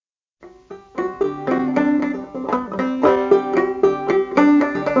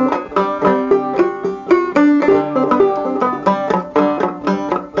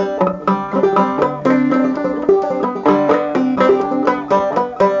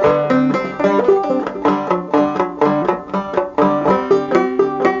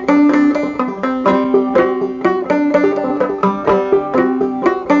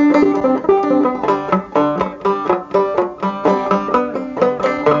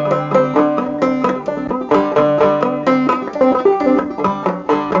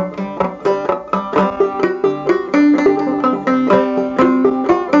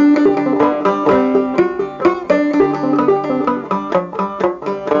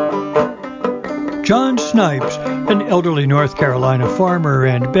John Snipes, an elderly North Carolina farmer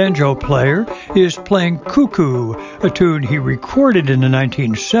and banjo player, is playing Cuckoo, a tune he recorded in the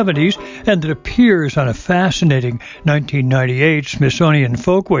 1970s and that appears on a fascinating 1998 Smithsonian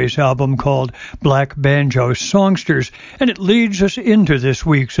Folkways album called Black Banjo Songsters, and it leads us into this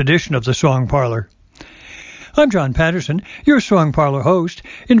week's edition of the Song Parlor. I'm John Patterson, your Song Parlor host,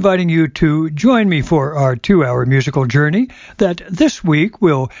 inviting you to join me for our 2-hour musical journey that this week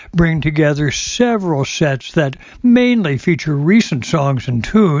will bring together several sets that mainly feature recent songs and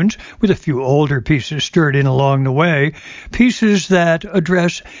tunes, with a few older pieces stirred in along the way, pieces that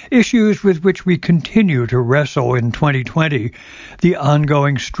address issues with which we continue to wrestle in 2020, the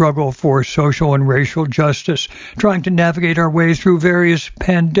ongoing struggle for social and racial justice, trying to navigate our way through various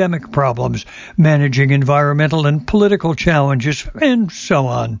pandemic problems, managing environmental and political challenges, and so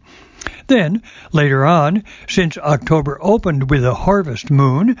on. Then, later on, since October opened with a harvest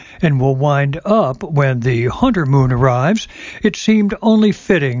moon and will wind up when the hunter moon arrives, it seemed only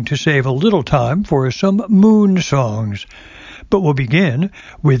fitting to save a little time for some moon songs. But we'll begin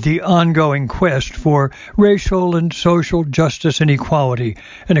with the ongoing quest for racial and social justice and equality,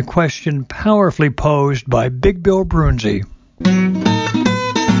 and a question powerfully posed by Big Bill Brunzi.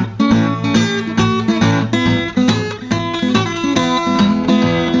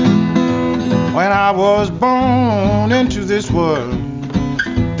 When I was born into this world,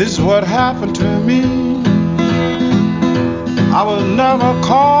 this is what happened to me. I was never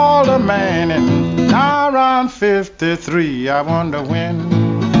called a man, and now around 53, I wonder when.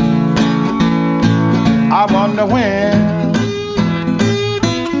 I wonder when.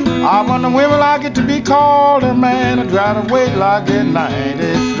 I wonder when will I get to be called a man and try to wait till I get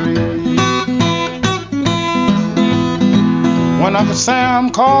 93. When Uncle Sam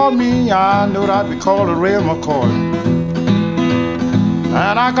called me, I knew I'd be called a real McCoy.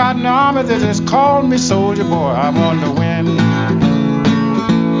 And I got in the army that just called me soldier boy. I wonder when.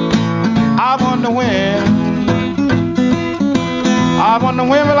 I wonder when. I wonder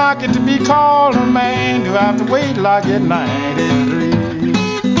when will I get to be called a man? Do I have to wait till I get 93?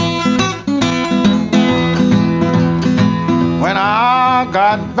 When I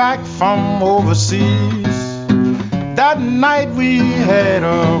got back from overseas, that night we had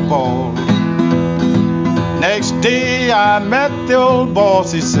a ball. Next day I met the old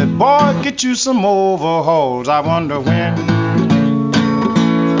boss. He said, boy, get you some overalls. I wonder when.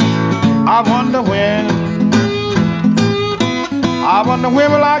 I wonder when. I wonder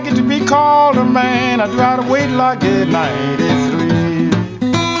when will I get to be called a man? I try to wait till I get 93.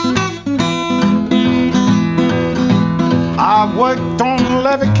 I worked on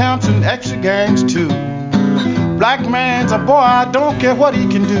levee camps and extra gangs too. Black man's a boy, I don't care what he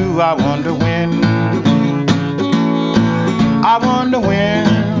can do. I wonder when. I wonder when.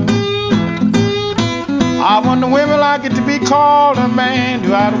 I wonder when will I get to be called a man?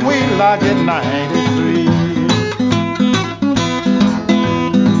 Do I have to wait till I get 93?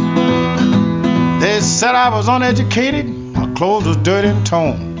 They said I was uneducated, my clothes was dirty and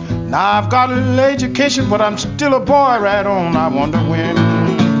torn. Now I've got a little education, but I'm still a boy right on. I wonder when.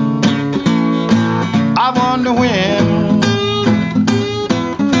 I wonder when.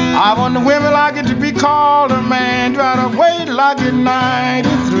 I wonder when will I get to be called a man? Try to wait till I get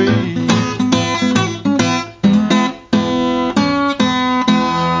 93.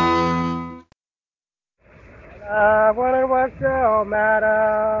 I wonder what's the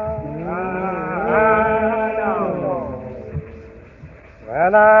matter.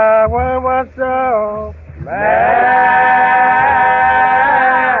 Well, I wonder what's the matter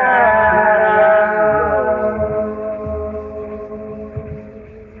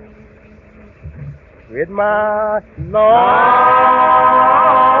with my long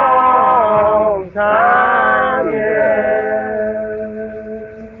time, yeah.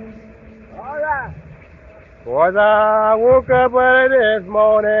 All right. 'Cause I woke up early this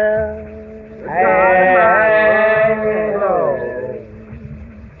morning.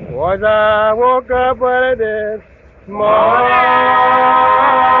 Was I woke up early this morning.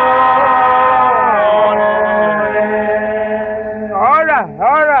 All right.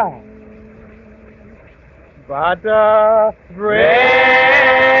 But the break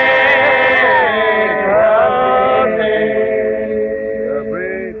of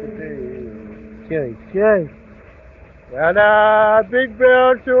day. Shay. Well, the big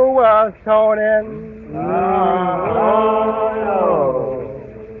bill sure was toning.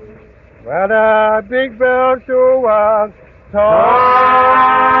 Well, the big bill sure was toning.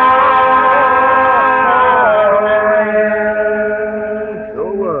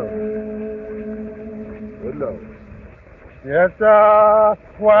 Sure was. Good Lord. Just a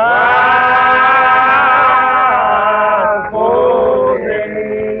while.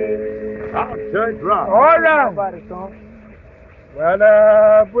 right. Well,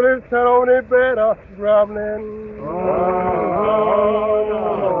 put his head on the bed, grumbling.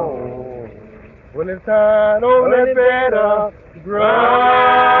 Put his head on the bed, grumbling.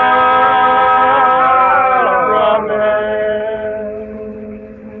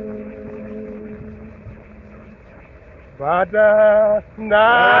 But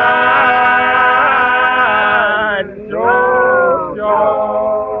night, Joe.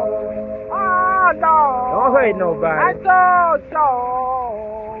 Don't hurt nobody.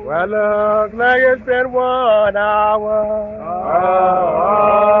 Well, look like it's been 1 hour.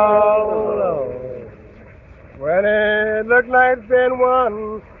 Well, it looks like it's been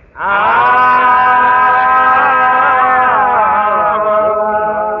 1 hour.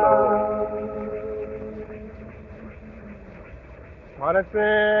 What is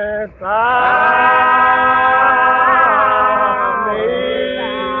this?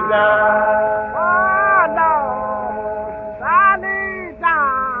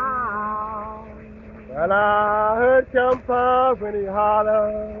 Well, I heard Chumpa when he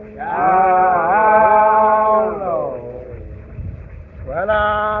hollered. Well,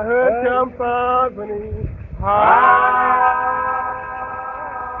 I heard Chumpa when he hollered.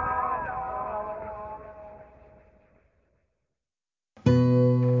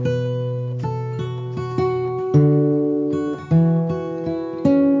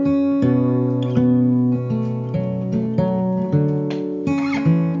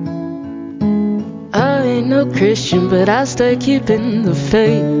 I ain't no Christian, but I stay keeping the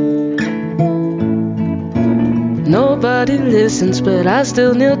faith. Nobody listens, but I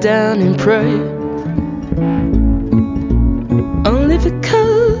still kneel down and pray. Only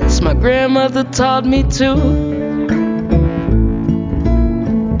because my grandmother taught me to.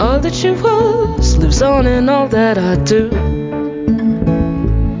 All that she was lives on in all that I do.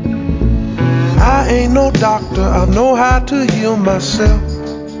 I ain't no doctor, I know how to heal myself.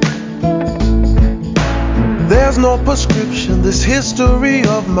 There's no prescription, this history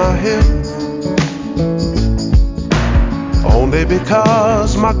of my health. Only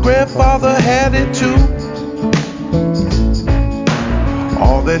because my grandfather had it too.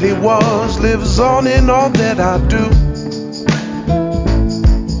 All that he was lives on in all that I do.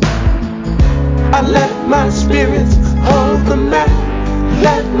 I let my spirits hold the map.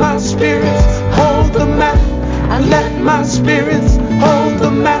 Let my spirits hold the map. I let my spirits hold the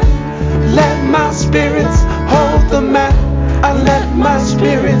map. Let my spirits hold the map. I let my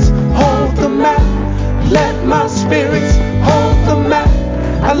spirits hold the map. Let my spirits hold the map.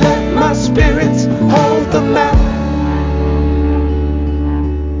 I let my spirits hold the map.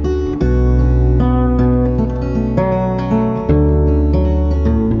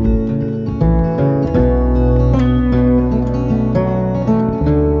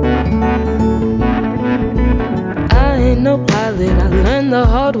 I ain't no pilot, I learned the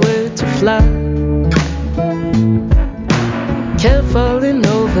hard way to fly. Kept falling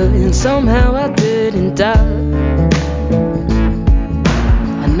over and somehow I didn't die.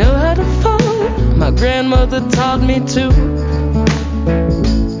 I know how to fall, my grandmother taught me to.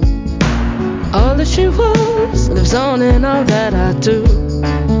 All that she was lives on in all that I do.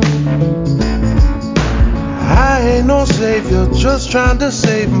 I ain't no savior, just trying to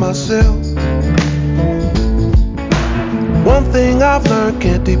save myself. One thing I've learned,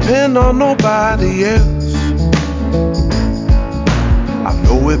 can't depend on nobody else. I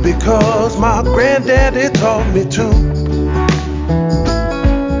know it because my granddaddy taught me to.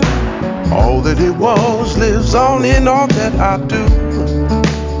 All that it was lives on in all that I do.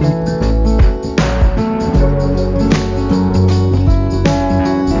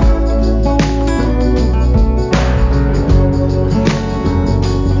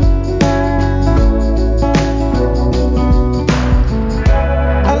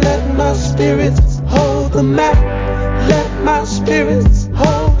 I let my spirits hold the map. Let my spirits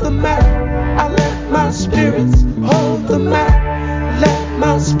hold the map. I let my spirits hold the map. Let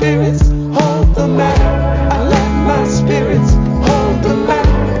my spirits hold the map. I let my spirits hold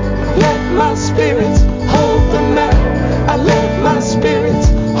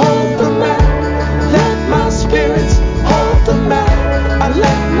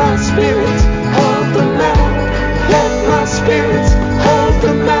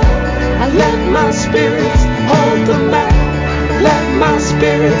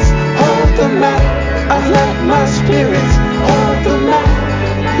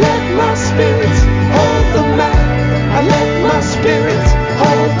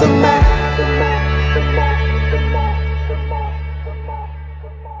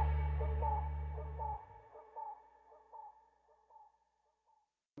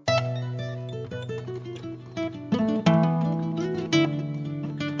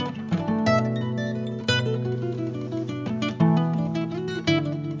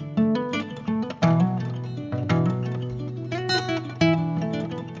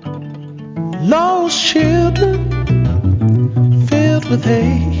children filled with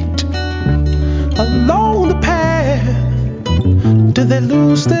hate along the path. Did they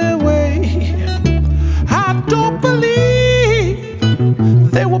lose their way? I don't believe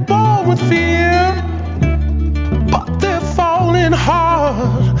they were born with fear, but they're falling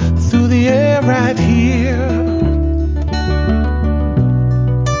hard through the air right here.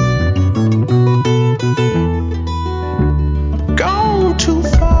 Gone too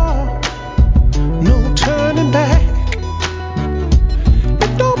far, no turning back.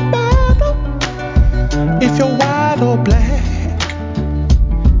 It don't matter if you're white or black.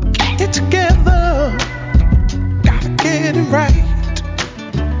 Get it together, gotta get it right.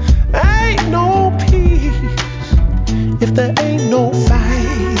 Ain't no peace if there ain't no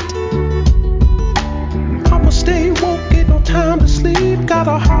fight. I'ma stay woke, ain't no time to sleep. Got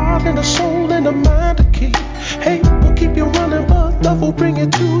a heart and a soul and a mind to keep. Hate will keep you running, but love will bring you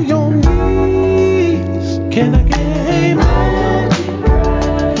to your knees. Can I get an amen?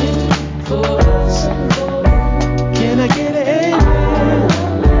 Can I get an amen?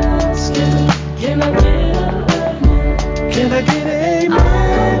 Can I get an amen? Can I get an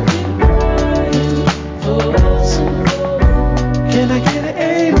amen? Can I get an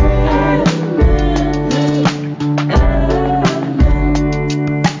amen?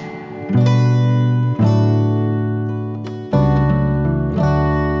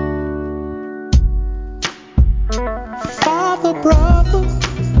 Father, brother,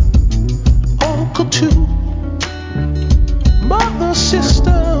 uncle too, mother,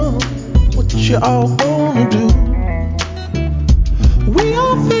 sister, what you all gonna do? We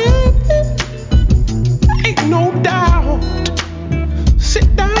all family, ain't no doubt.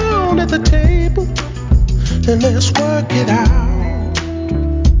 Sit down at the table and let's work it out.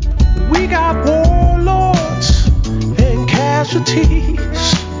 We got warlords and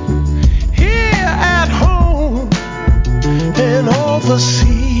casualties here at home and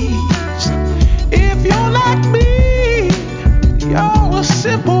overseas. If you're like me, you're a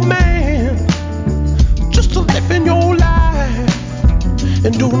simple man, just living your life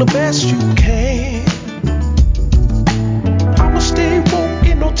and doing the best you can. I'ma stay woke,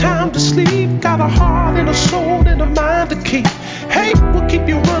 ain't no time to sleep. Got a heart and a soul and a mind to keep. Hate will keep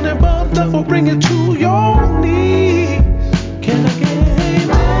you running, but love will bring you to your knees. Can I get an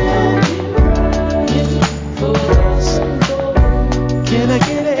amen? Can I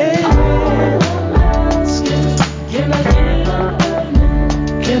get an amen? Can I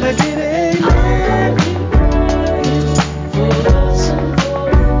get an amen?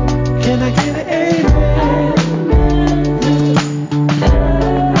 Can I get an amen?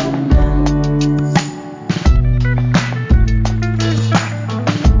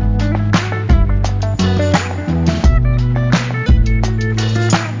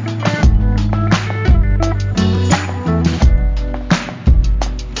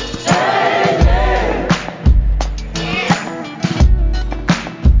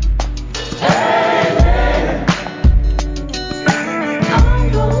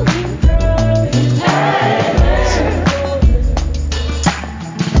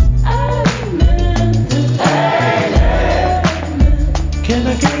 Can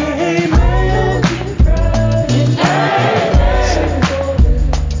I get an amen?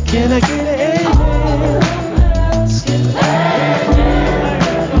 Can I get an amen? Can I get an amen?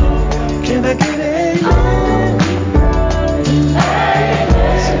 Can I get an amen?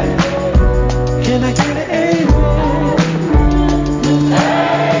 Can I get an amen?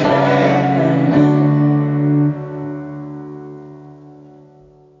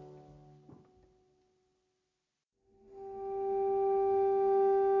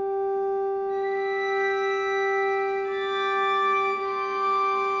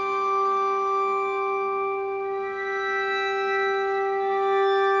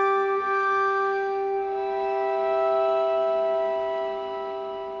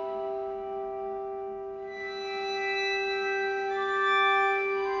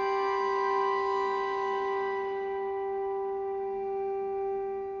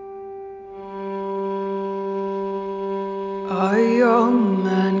 A young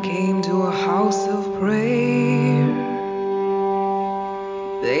man came to a house of prayer.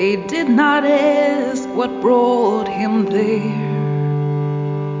 They did not ask what brought him there.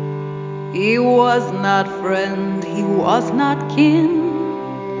 He was not friend, he was not kin,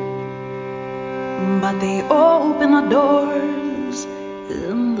 but they opened the doors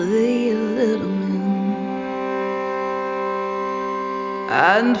and they let him in.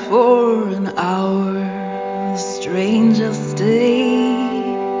 And for an hour the stranger stayed.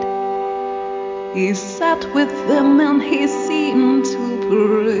 He sat with them and he seemed to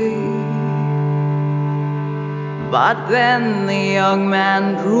pray. But then the young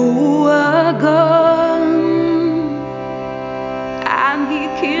man drew a gun and he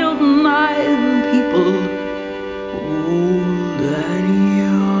killed 9 people, old and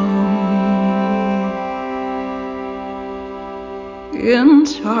young. In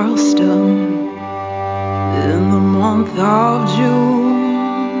Charleston, in the month of June,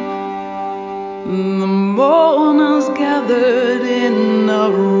 the mourners gathered in a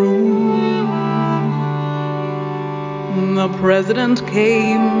room. The president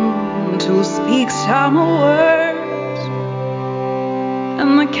came to speak some words,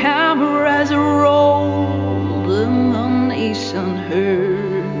 and the cameras rolled and the nation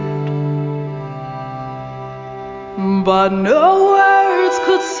heard. But no words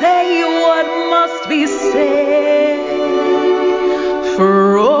could say what must be said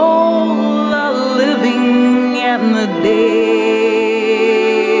for all the living and the dead.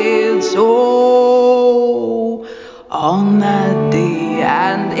 So on that day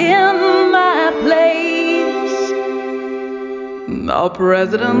and in that place, the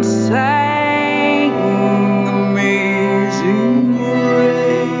president sang Amazing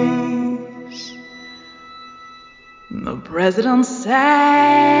Grace. The president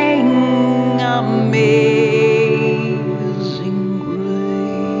sang Amazing Grace.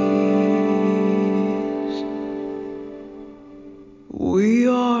 We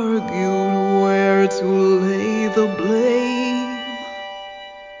argued where to lay the blame,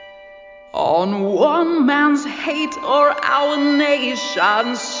 on one man's hate or our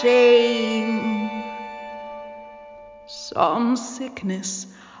nation's shame. Some sickness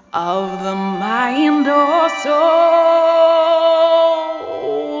of the mind or soul,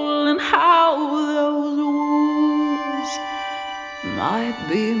 and how those wounds might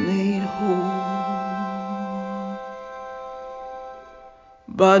be made whole.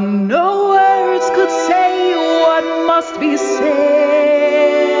 But no words could say what must be said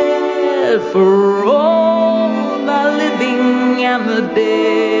for all the living and the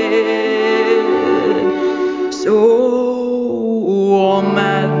dead. So on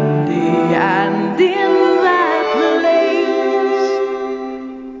that day and in that place,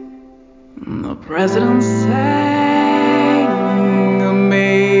 the president sang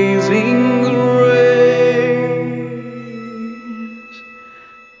Amazing Grace.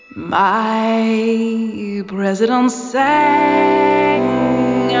 My president sang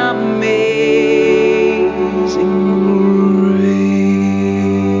Amazing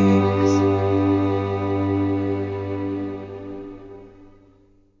Grace.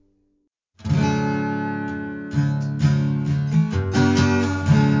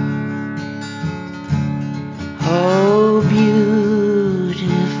 Oh,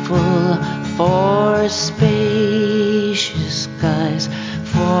 beautiful for spacious skies,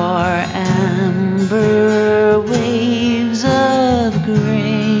 for amber waves of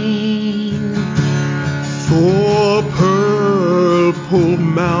grain, for purple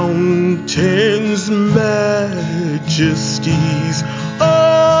mountains, majesties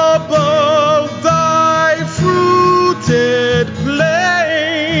above thy fruited plain.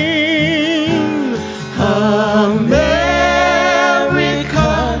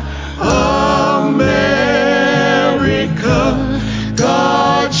 America, America,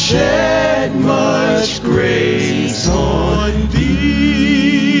 God shed much grace on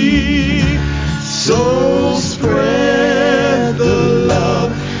thee. So spread the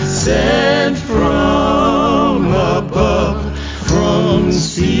love sent from above, from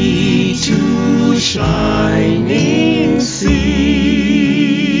sea to shining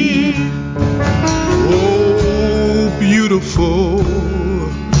sea. Oh, beautiful,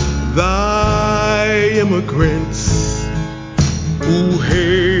 thy immigrants who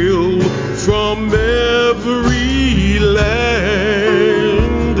hail from every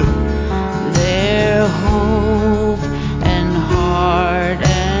land. their hope and heart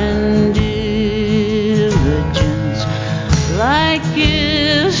and diligence, like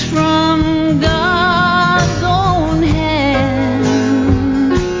gifts from God's own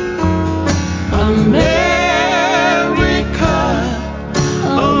hand. America,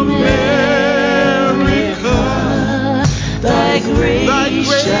 America, thy grace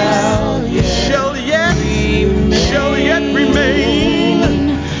shall yet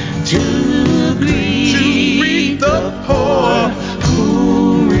remain to greet the poor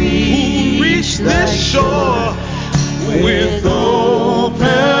who reach this shore with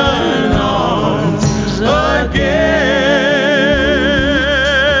open arms again.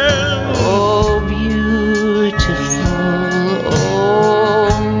 Oh, beautiful, oh,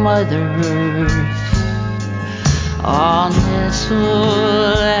 Mother Earth, all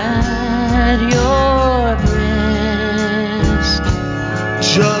nestle at your breast.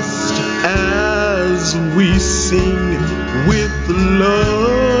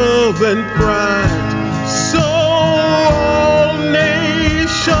 love and pride, so all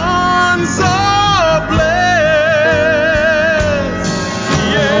nations are blessed.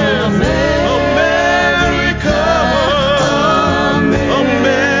 Yes, America,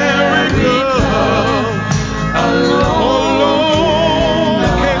 America, alone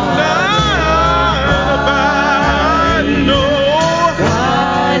cannot abide. No,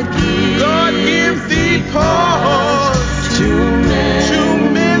 God gives thee power to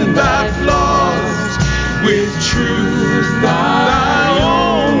mend thy flaws with truth, thy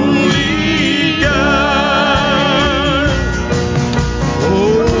only guide.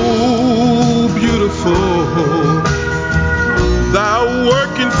 Oh, beautiful, thou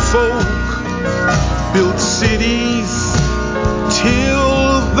working folk built cities,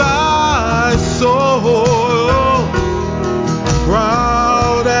 till thy soul.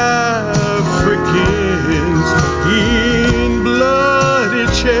 Proud Africans in bloody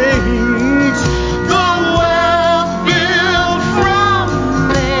chains, the wealth built from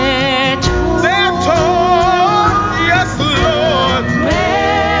their toil. Yes, Lord.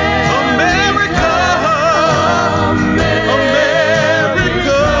 America,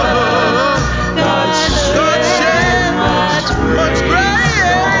 America, God shed much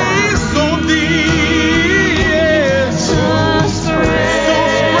grace on thee. Yes. So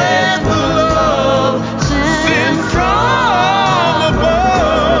spread the love sent from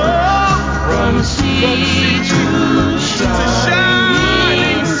above, from sea to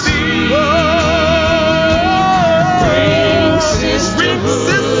shining sea. Bring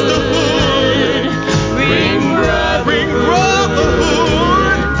sisterhood, bring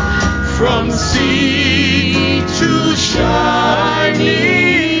brotherhood, from sea to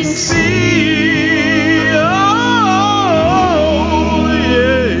shining sea. Oh,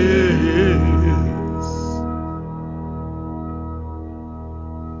 yes.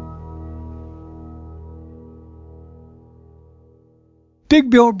 Big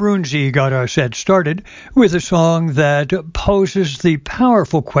Bill Brunzi got our set started with a song that poses the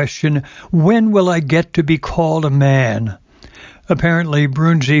powerful question, when will I get to be called a man? Apparently,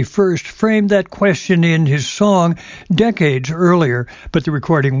 Brunzi first framed that question in his song decades earlier, but the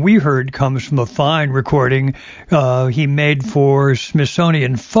recording we heard comes from a fine recording he made for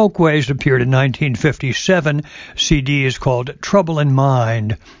Smithsonian Folkways, appeared in 1957. CD is called Trouble in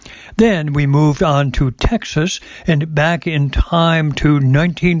Mind. Then we moved on to Texas and back in time to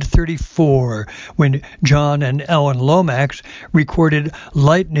 1934 when John and Ellen Lomax recorded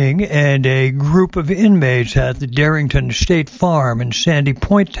Lightning and a group of inmates at the Darrington State Farm in Sandy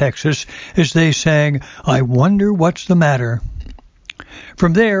Point, Texas, as they sang, I Wonder What's the Matter.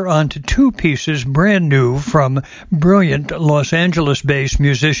 From there on to two pieces brand new from brilliant Los Angeles-based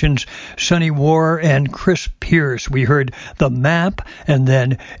musicians Sonny War and Chris Pierce. We heard The Map and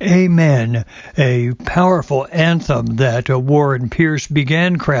then Amen, a powerful anthem that War and Pierce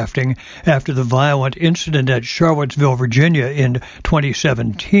began crafting after the violent incident at Charlottesville, Virginia in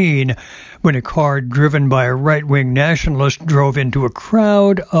 2017, when a car driven by a right-wing nationalist drove into a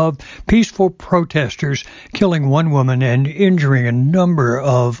crowd of peaceful protesters, killing one woman and injuring a number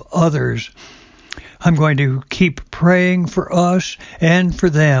of others. I'm going to keep praying for us and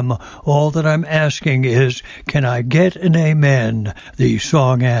for them. All that I'm asking is, can I get an amen? The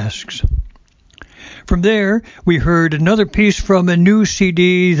song asks. From there, we heard another piece from a new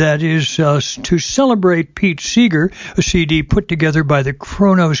CD that is to celebrate Pete Seeger, a CD put together by the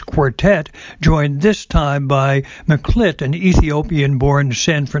Kronos Quartet, joined this time by Maklit, an Ethiopian-born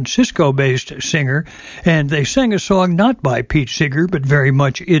San Francisco-based singer, and they sang a song not by Pete Seeger, but very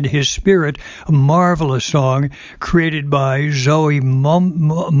much in his spirit, a marvelous song created by Zoe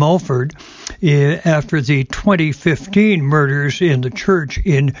Mulford after the 2015 murders in the church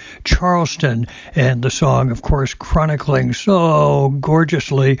in Charleston, and the song, of course, chronicling so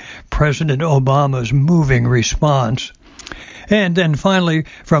gorgeously President Obama's moving response. And then finally,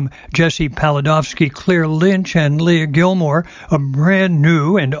 from Jesse Paladovsky, Claire Lynch, and Leah Gilmore, a brand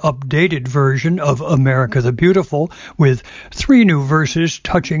new and updated version of America the Beautiful, with 3 new verses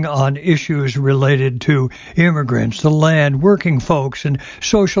touching on issues related to immigrants, the land, working folks, and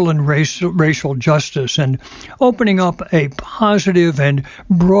social and racial justice, and opening up a positive and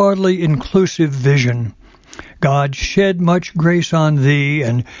broadly inclusive vision. God shed much grace on thee,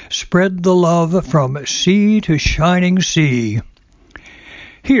 and spread the love from sea to shining sea.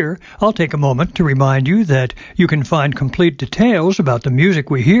 Here, I'll take a moment to remind you that you can find complete details about the music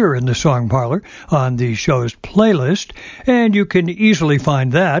we hear in the Song Parlor on the show's playlist, and you can easily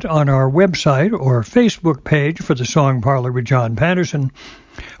find that on our website or Facebook page for the Song Parlor with John Patterson.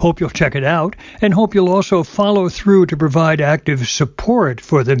 Hope you'll check it out, and hope you'll also follow through to provide active support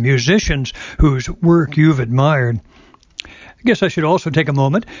for the musicians whose work you've admired. I guess I should also take a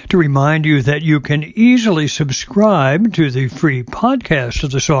moment to remind you that you can easily subscribe to the free podcast of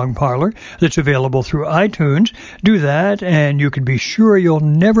the Song Parlor that's available through iTunes. Do that, and you can be sure you'll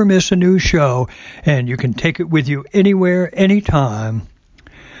never miss a new show, and you can take it with you anywhere, anytime.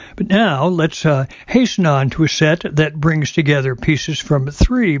 But now, let's hasten on to a set that brings together pieces from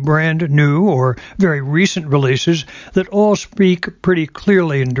 3 brand new or very recent releases that all speak pretty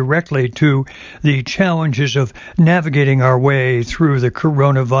clearly and directly to the challenges of navigating our way through the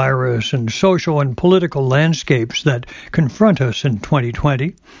coronavirus and social and political landscapes that confront us in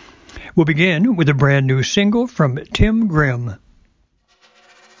 2020. We'll begin with a brand new single from Tim Grimm.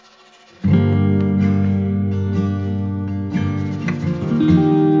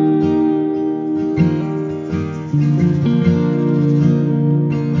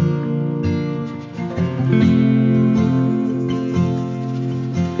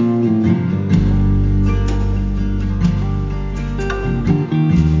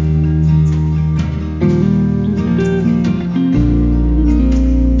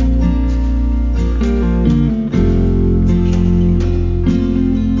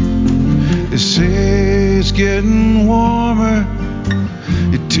 Getting warmer,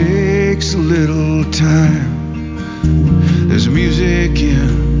 it takes a little time. There's music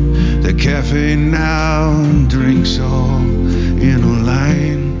in the cafe now and drinks all in a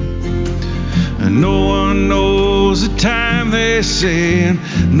line. And no one knows the time, they say, and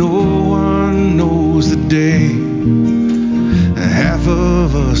no one knows the day. And half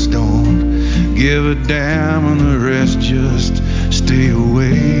of us don't give a damn, and the rest just stay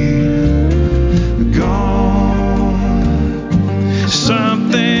away. Gone,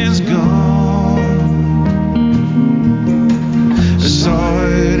 something's gone. I saw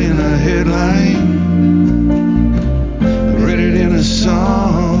it in a headline, I read it in a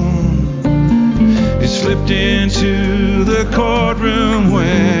song. It slipped into the courtroom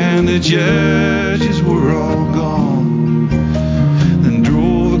when the judges were all gone, then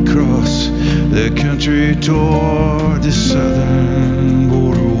drove across the country toward the southern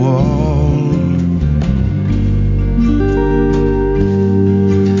border wall.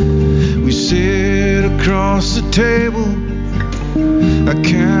 Across the table, I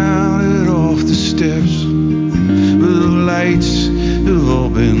counted off the steps, but the lights have all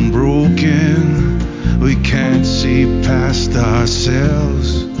been broken. We can't see past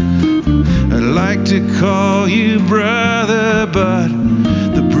ourselves. I'd like to call you brother, but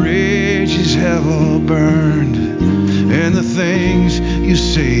the bridges have all burned, and the things you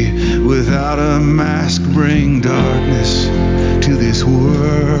say without a mask bring darkness to this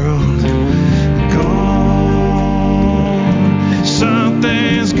world.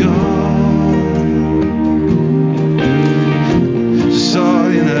 Something's gone. Saw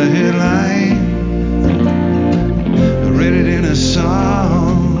it in a headline, I read it in a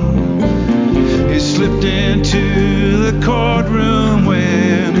song. It slipped into the courtroom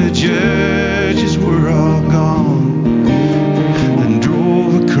when the judges were all gone, then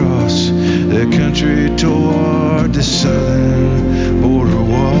drove across the country toward the southern border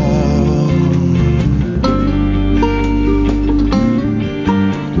wall.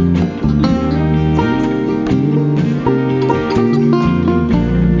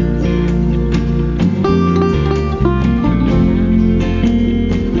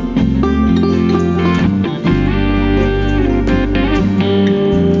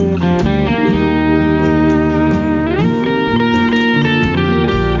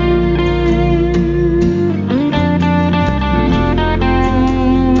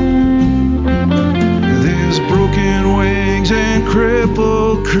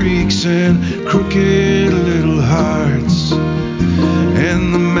 Creeks and crooked little hearts,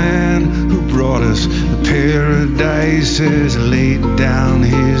 and the man who brought us the paradise has laid down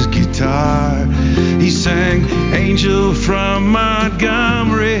his guitar. He sang Angel from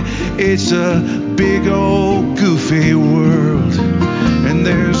Montgomery. It's a big old goofy world, and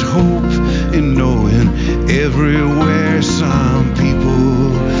there's hope in knowing everywhere some people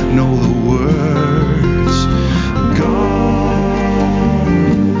know the words. Gone,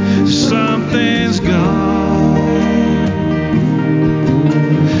 something's gone.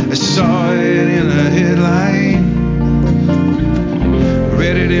 I saw it in a headline,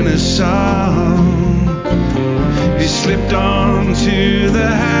 read it in a song. It slipped onto the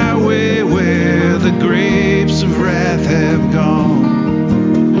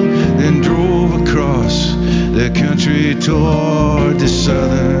country toward the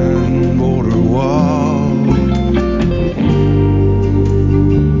southern border wall.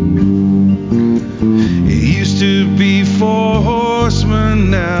 It used to be 4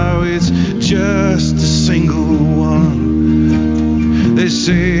 horsemen, now it's just a single one. They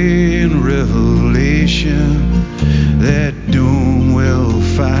say in Revelation that doom will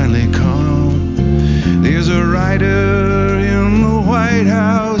finally come. There's a rider in the White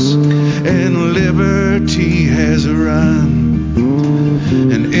House, and liberty has a run.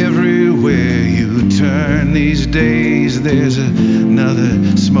 And everywhere you turn these days, there's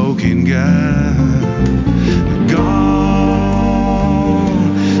another smoking gun. Gone,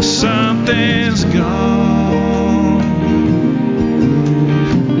 something's gone.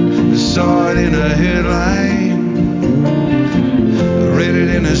 I saw it in a headline, read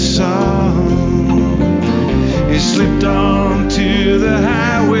it in a song. It slipped onto the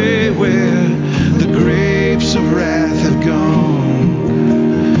highway where the grapes of wrath have gone,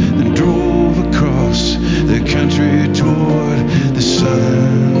 and drove across the country toward the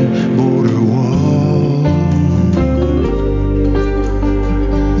southern border wall.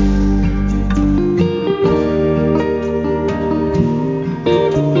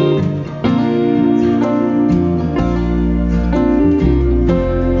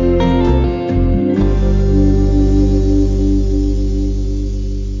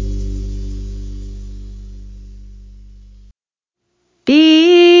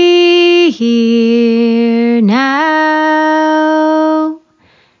 Be here now,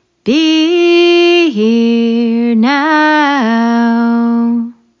 be here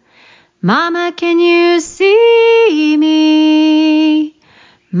now. Mama, can you see me?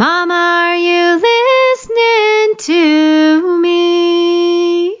 Mama, are you listening to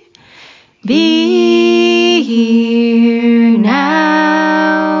me? Be here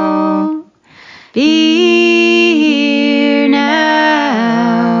now, be here now.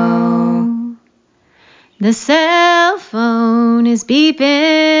 The cell phone is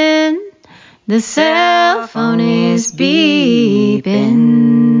beeping, the cell phone is beeping.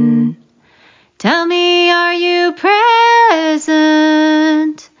 Tell me, are you present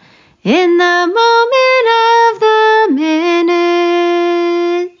in the moment of the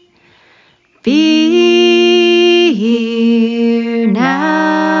minute? Be here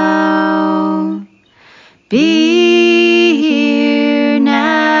now, be here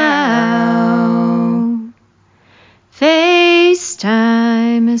now.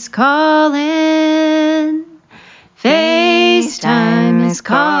 FaceTime is calling, FaceTime is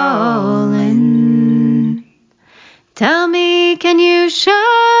calling. Tell me, can you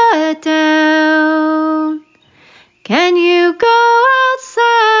shut down? Can you go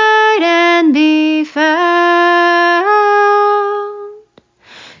outside and be found?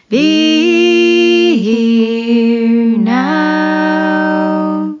 Be here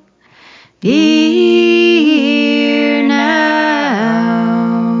now, be here now.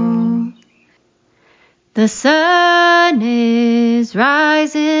 The sun is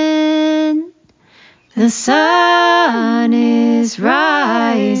rising, the sun is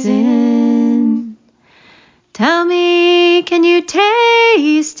rising. Tell me, can you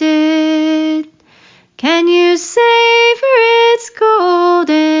taste it? Can you savor its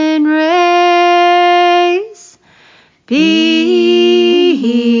golden rays? Be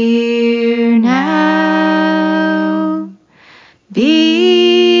here now,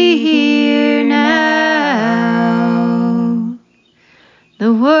 be here now.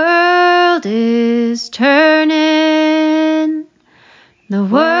 The world is turning, the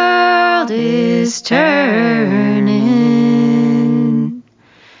world is turning.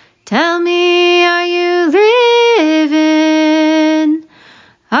 Tell me, are you living?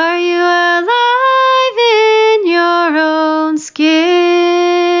 Are you alive in your own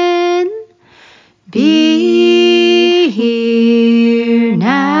skin? Be here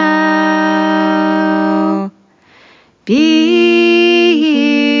now, be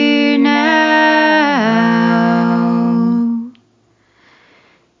here now,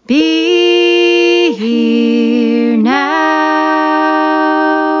 be here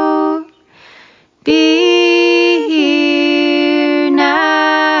now, be here now.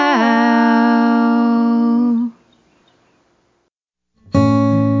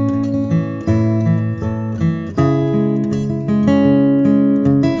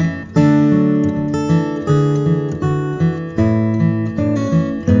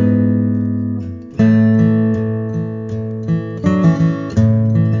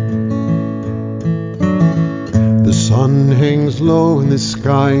 The sun hangs low in the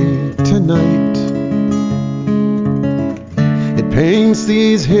sky tonight. It paints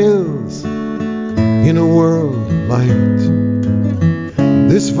these hills in a world of light.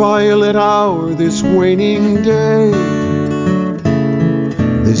 This violet hour, this waning day,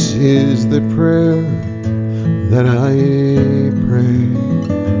 this is the prayer that I pray.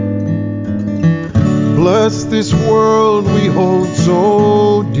 Bless this world we hold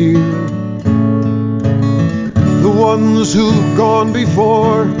so dear, the ones who've gone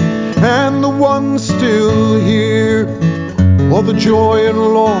before and the ones still here. All the joy and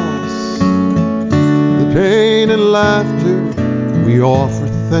loss, the pain and laughter, we offer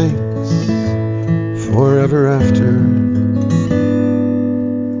thanks forever after.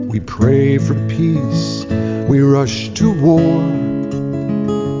 We pray for peace, we rush to war.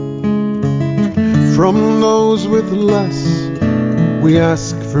 From those with less, we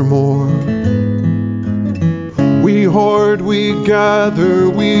ask for more. We hoard, we gather,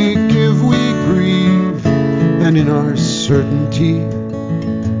 we give, we grieve, and in our certainty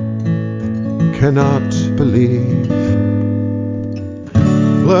cannot believe.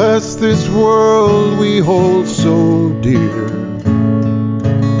 Bless this world we hold so dear,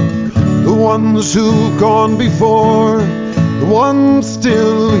 the ones who've gone before, the ones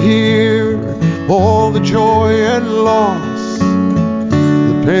still here. All the joy and loss,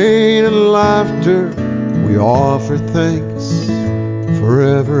 the pain and laughter, we offer thanks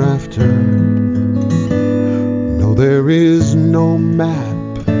forever after. No, there is no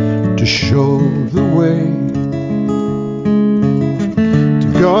map to show the way, to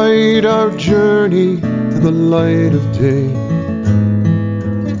guide our journey to the light of day.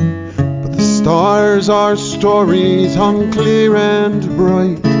 But the stars are stories hung clear and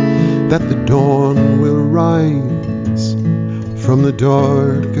bright, that the dawn will rise from the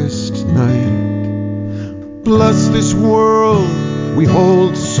darkest night. Bless this world we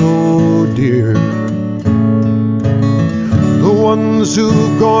hold so dear, the ones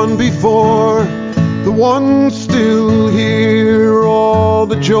who've gone before, the ones still here. All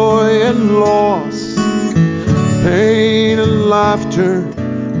the joy and loss, pain and laughter,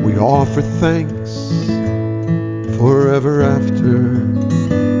 we offer thanks forever after.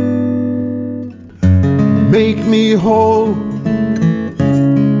 Make me whole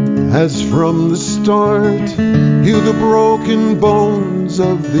as from the start, heal the broken bones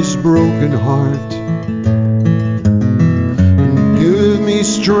of this broken heart, and give me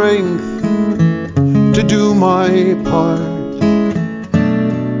strength to do my part,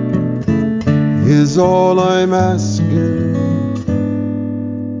 is all I'm asking.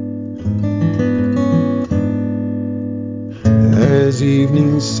 As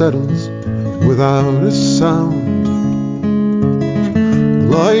evening settles without a sound,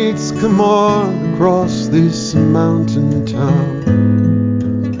 lights come on across this mountain town.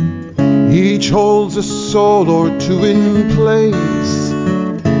 Each holds a soul or two in place,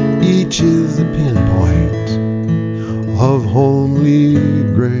 each is a pinpoint of homely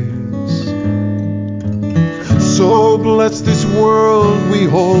grace. So bless this world we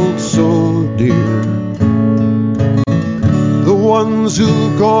hold so dear, the ones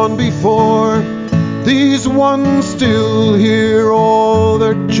who've gone before, these ones still here. All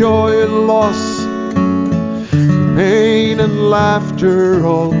their joy and loss, pain and laughter,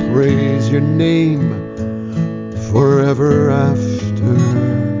 all praise your name forever after.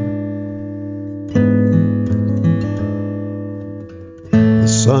 The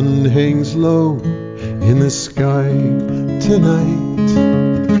sun hangs low in the sky tonight,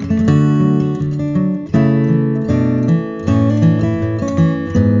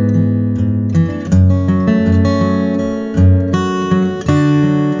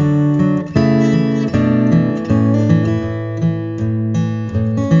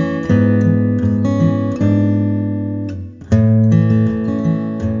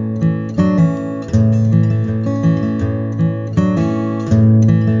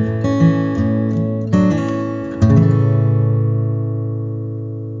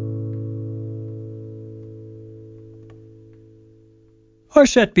 Our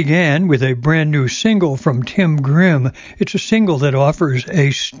set began with a brand new single from Tim Grimm. It's a single that offers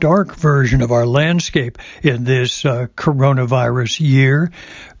a stark version of our landscape in this coronavirus year.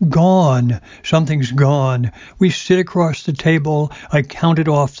 Gone. Something's gone. We sit across the table. I counted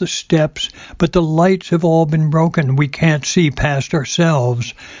off the steps, but the lights have all been broken. We can't see past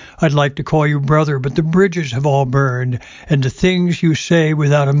ourselves. I'd like to call you brother, but the bridges have all burned, and the things you say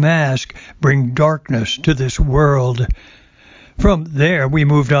without a mask bring darkness to this world. From there, we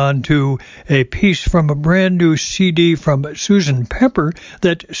moved on to a piece from a brand new CD from Susan Pepper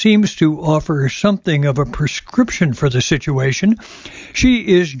that seems to offer something of a prescription for the situation. She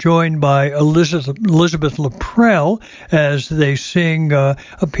is joined by Elizabeth Laprelle as they sing a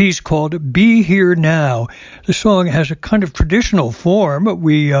piece called Be Here Now. The song has a kind of traditional form.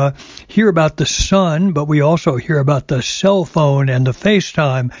 We hear about the sun, but we also hear about the cell phone and the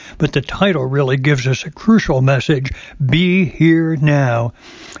FaceTime. But the title really gives us a crucial message, Be Here Now.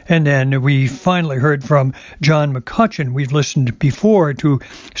 And then we finally heard from John McCutcheon. We've listened before to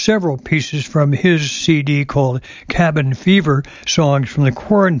several pieces from his CD called Cabin Fever, Songs from the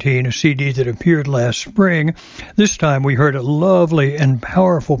Quarantine, a CD that appeared last spring. This time we heard a lovely and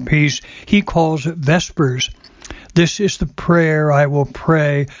powerful piece he calls Vespers. This is the prayer I will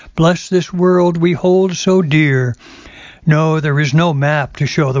pray. Bless this world we hold so dear. No, there is no map to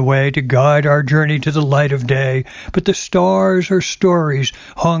show the way to guide our journey to the light of day, but the stars are stories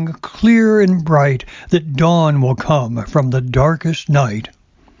hung clear and bright that dawn will come from the darkest night.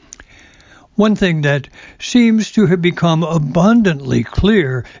 One thing that seems to have become abundantly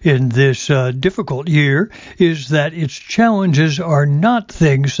clear in this difficult year is that its challenges are not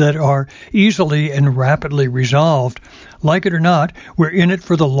things that are easily and rapidly resolved. Like it or not, we're in it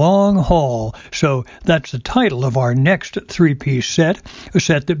for the long haul, so that's the title of our next three-piece set, a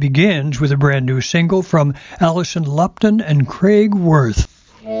set that begins with a brand new single from Alison Lupton and Craig Worth.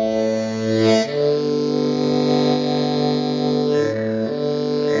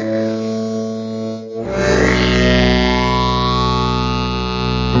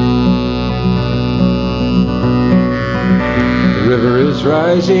 The river is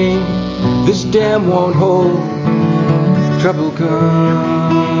rising, this dam won't hold. Trouble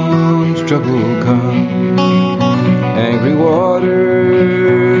comes, trouble comes. Angry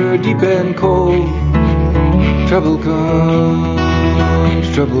water, deep and cold. Trouble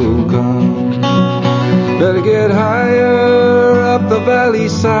comes, trouble comes. Better get higher up the valley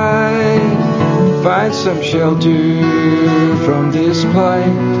side. Find some shelter from this plight.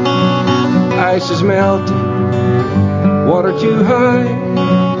 Ice is melting, water too high.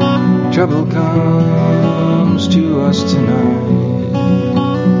 Trouble comes to us tonight.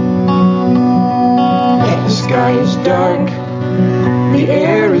 The sky is dark, the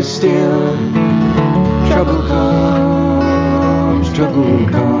air is still. Trouble comes, trouble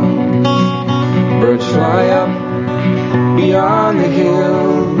comes. Birds fly up beyond the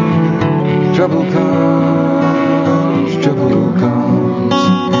hill. Trouble comes, trouble comes.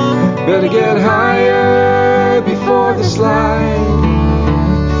 Better get higher before the slide.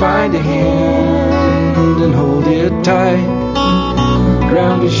 Find a hand and hold it tight.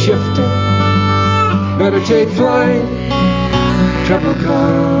 Ground is shifting, better take flight. Trouble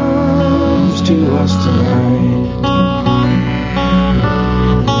comes to us tonight.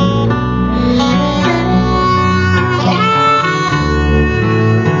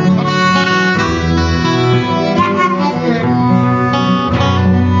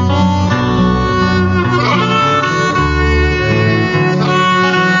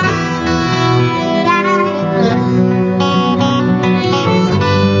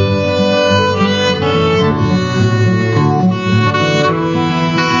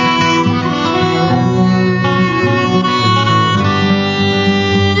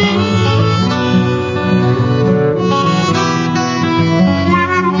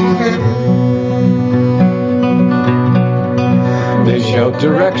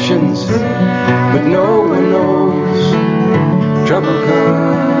 Directions, but no one knows. Trouble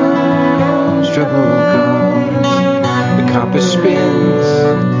comes, trouble comes. The compass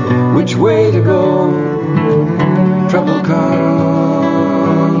spins, which way to go. Trouble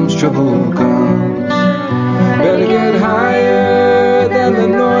comes, trouble comes. Better get higher than the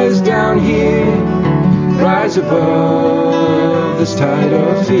noise down here. Rise above this tide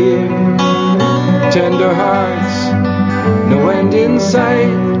of fear. Tender hearts, no end in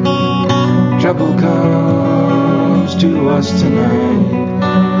sight. Trouble comes to us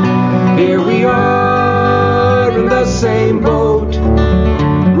tonight. Here we are in the same boat.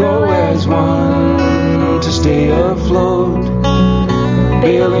 Row as one to stay afloat.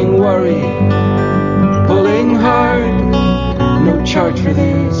 Bailing worry, pulling hard. No chart for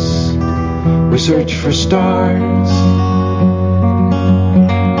this, we search for stars.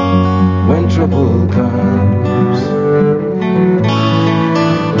 When trouble comes,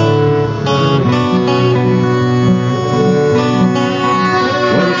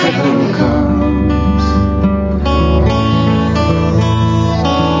 when trouble comes,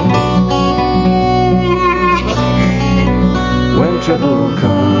 when trouble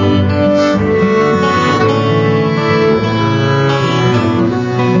comes.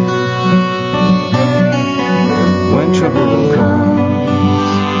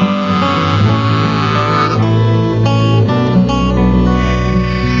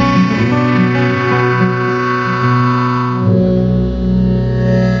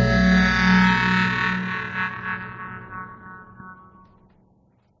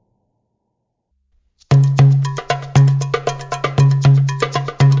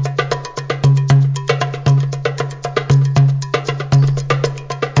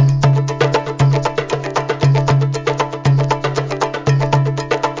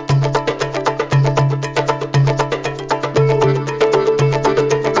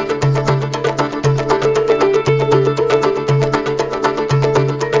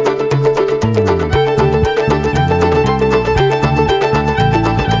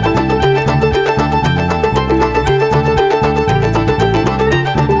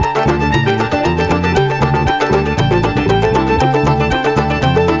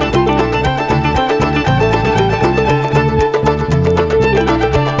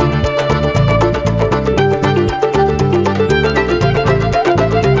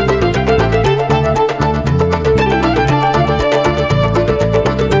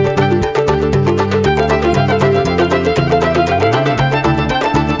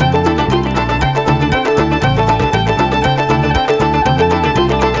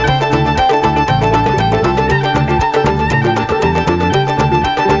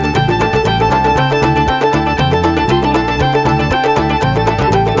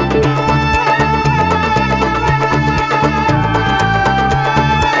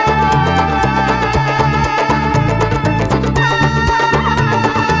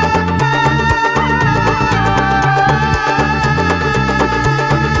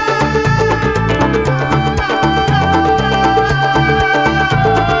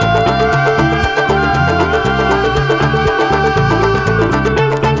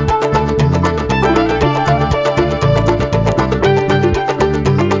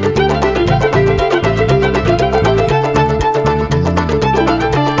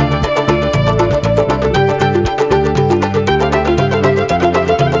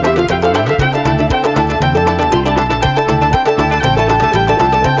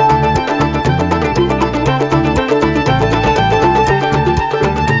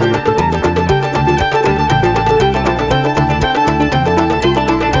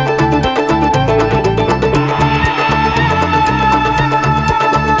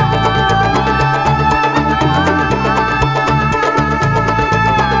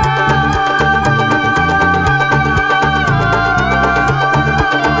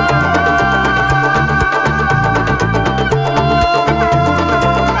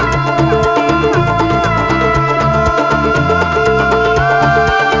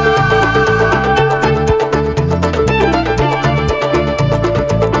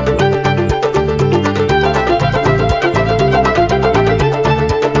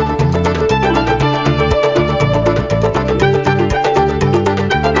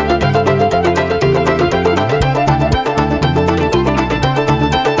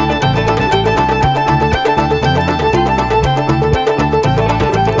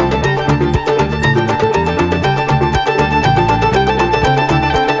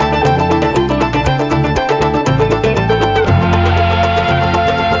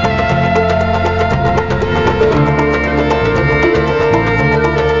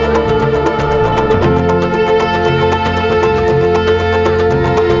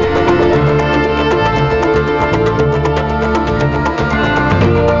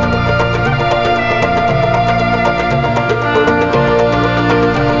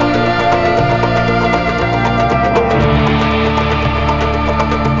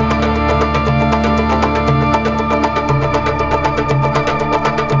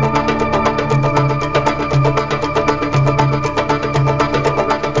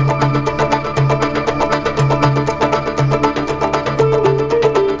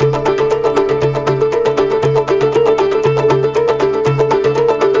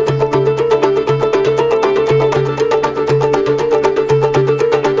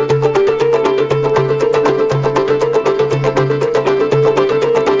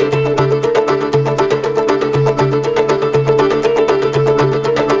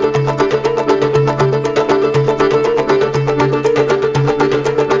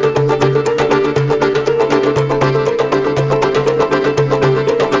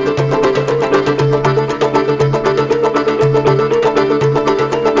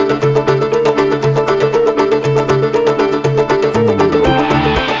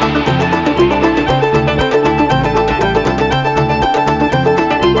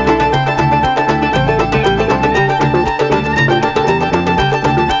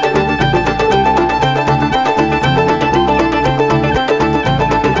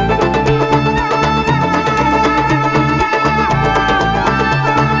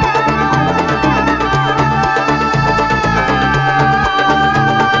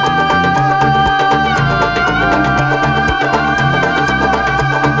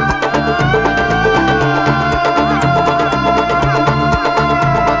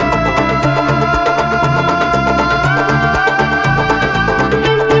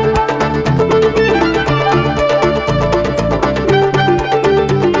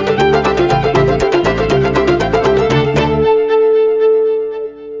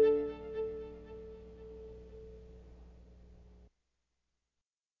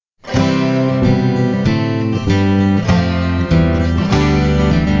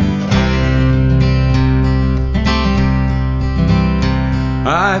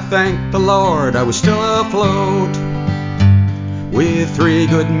 thank the Lord I was still afloat, with 3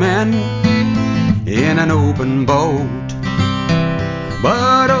 good men in an open boat.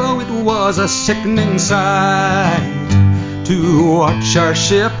 But oh, it was a sickening sight to watch our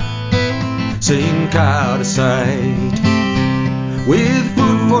ship sink out of sight, with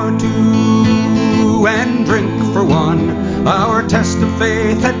food for 2 and drink for 1. Our test of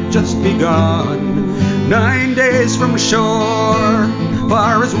faith had just begun. 9 days from shore,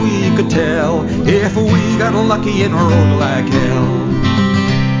 far as we could tell, if we got lucky and rode like hell.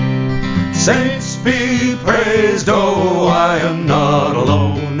 Saints be praised, oh, I am not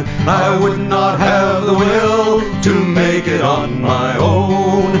alone. I would not have the will to make it on my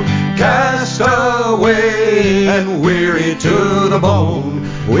own. Cast away and weary to the bone,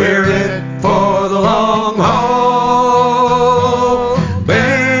 we're in for the long haul.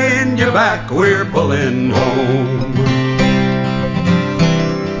 Bend your back, we're pulling home.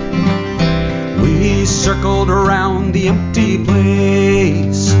 We circled around the empty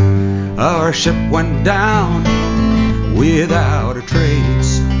place. Our ship went down without a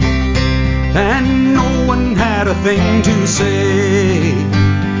trace, and no one had a thing to say.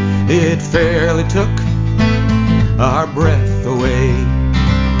 It fairly took our breath away.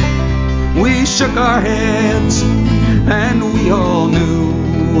 We shook our heads and we all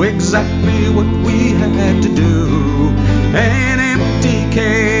knew exactly what we had to do. An empty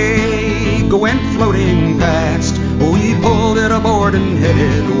keg went floating past. We pulled it aboard and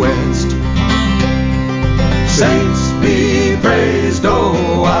headed west. Saints be praised,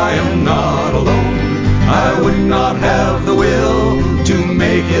 oh, I am not alone. I would not have the will to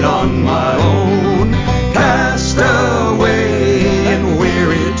make it on my own. Cast away and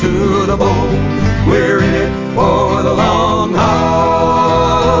weary to the bone, we're in it for the long haul.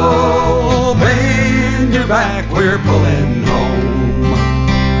 Bend your back, we're pulling home.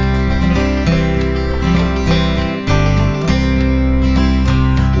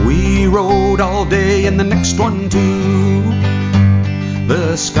 We rode all day and the next one too.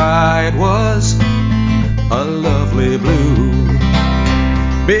 The sky, it was a lovely blue.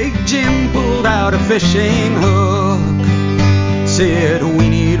 Big Jim pulled out a fishing hook, said we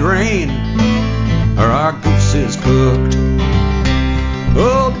need rain or our goose is cooked.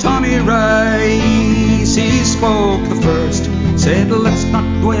 Old Tommy Rice, he spoke the first, said let's not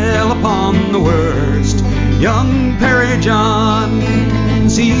dwell upon the worst. Young Perry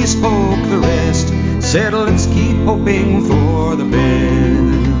Johns, he spoke the rest, said let's keep hoping for the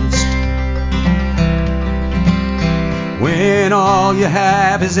best. When all you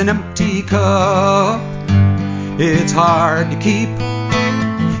have is an empty cup, it's hard to keep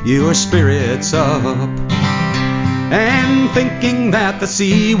your spirits up. And thinking that the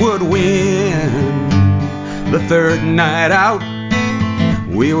sea would win, the 3rd night out,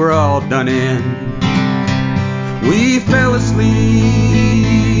 we were all done in. We fell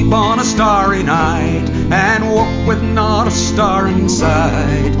asleep on a starry night and woke with not a star in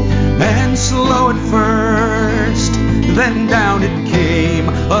sight. And slow at first, then down it came,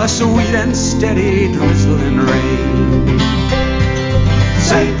 a sweet and steady drizzling rain.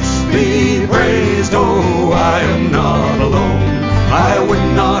 Saints be praised, oh, I am not alone. I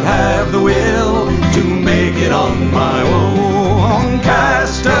would not have the will to make it on my own.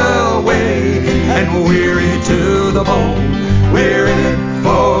 Cast away and weary to the bone, we're in it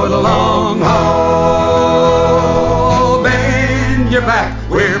for the long haul. Bend your back,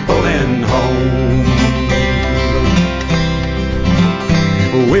 we're pulling home.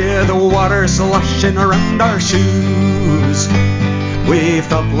 With the water sloshing around our shoes, we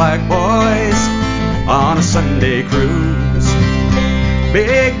felt like boys on a Sunday cruise.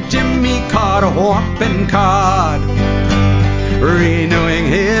 Big Jimmy caught a whopping cod, renewing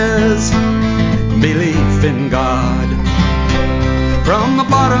his belief in God. From the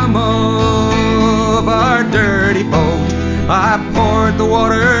bottom of our dirty boat, I poured the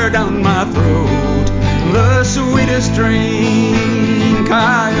water down my throat, the sweetest drink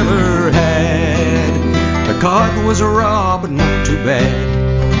I ever had. The cod was raw but not too bad.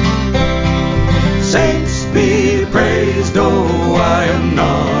 Saints be praised, oh, I am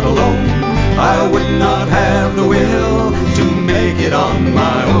not alone. I would not have the will to make it on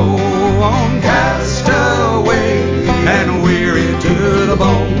my own. Cast away and weary to the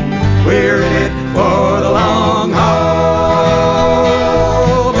bone, we're in it for the long haul.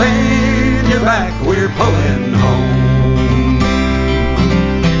 Bend your back, we're pulling home.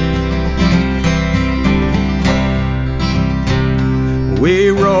 We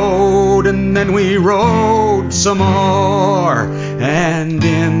rode and then we rode some more, and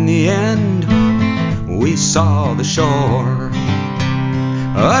in the end we saw the shore.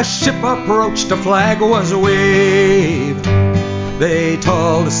 A ship approached, a flag was waved. They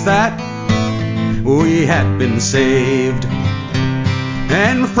told us that we had been saved.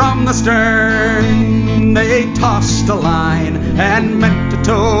 And from the stern they tossed a line and meant to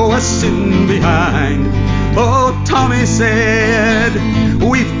tow us in behind. Oh, Tommy said,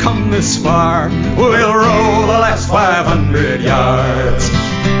 we've come this far, we'll row the last 500 yards.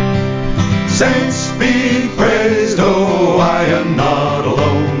 Saints be praised, oh, I am not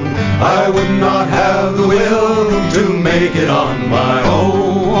alone. I would not have the will to make it on my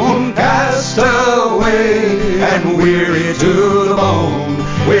own. Cast away and weary to the bone,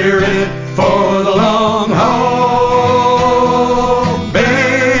 we're in it for the long haul.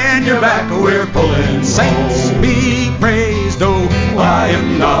 Bend your back, we're pulling. Saints be praised, oh, I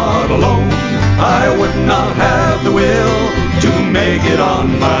am not alone. I would not have the will to make it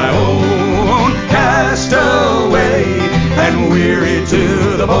on my own. Cast away and weary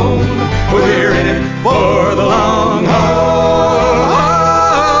to the bone, we're in it for the long haul.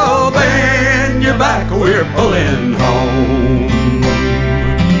 Bend your back, we're pulling home.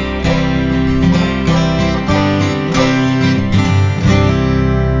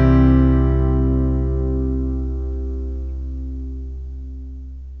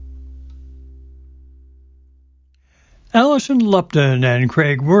 Allison Lupton and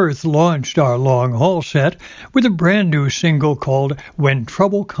Craig Worth launched our long haul set with a brand new single called When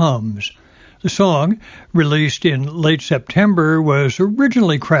Trouble Comes. The song, released in late September, was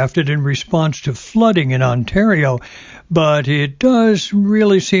originally crafted in response to flooding in Ontario, but it does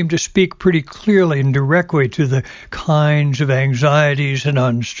really seem to speak pretty clearly and directly to the kinds of anxieties and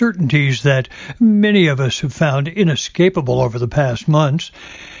uncertainties that many of us have found inescapable over the past months.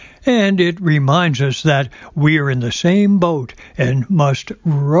 And it reminds us that we are in the same boat and must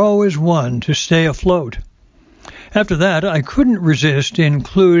row as one to stay afloat. After that, I couldn't resist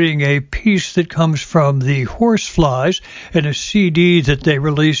including a piece that comes from the Horseflies and a CD that they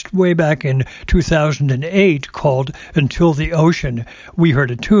released way back in 2008 called Until the Ocean. We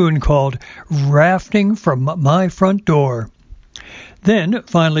heard a tune called Rafting from My Front Door. Then,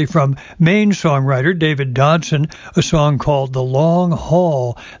 finally, from Maine songwriter David Dodson, a song called The Long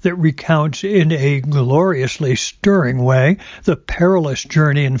Haul that recounts in a gloriously stirring way the perilous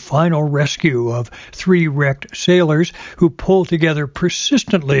journey and final rescue of 3 wrecked sailors who pull together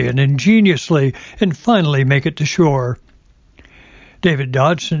persistently and ingeniously and finally make it to shore. David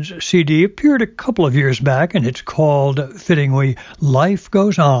Dodson's CD appeared a couple of years back, and it's called, fittingly, Life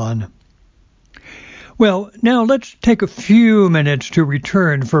Goes On. Well, now let's take a few minutes to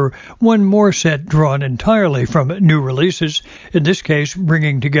return for one more set drawn entirely from new releases, in this case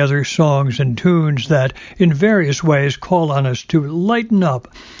bringing together songs and tunes that in various ways call on us to lighten up,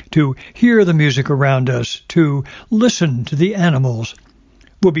 to hear the music around us, to listen to the animals.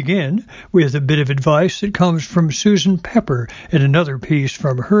 We'll begin with a bit of advice that comes from Susan Pepper and another piece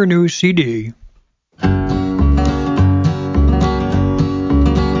from her new CD.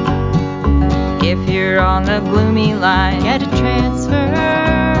 If you're on the gloomy line, get a transfer.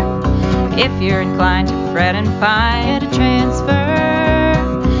 If you're inclined to fret and pine, get a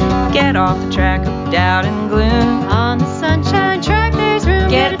transfer. Get off the track of doubt and gloom. On the sunshine track there's room.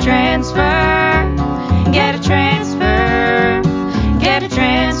 Get a transfer. Get a transfer. Get a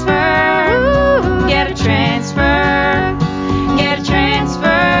transfer. Ooh. Get a transfer. Get a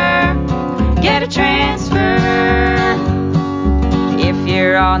transfer. Get a transfer. If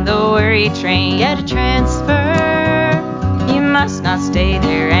you're on the worry train, get a transfer. You must not stay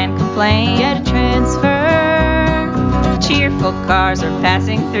there and complain. Get a transfer. Cheerful cars are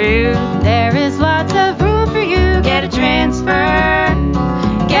passing through. There is lots of room for you. Get a transfer.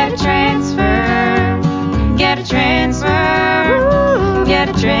 Get a transfer. Get a transfer. Ooh. Get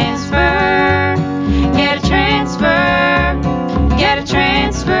a transfer. Get a transfer. Get a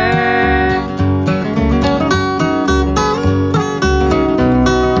transfer.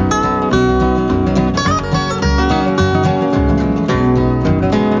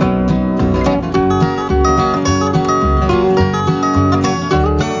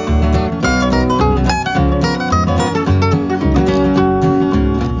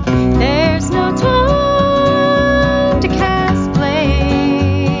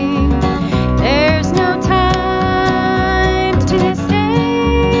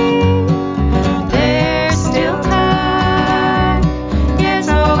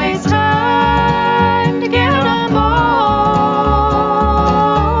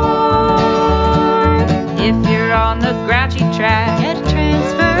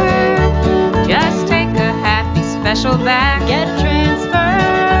 Special back, get a transfer.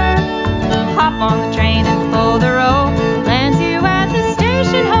 Hop on the train and pull the rope. Lands you at the station.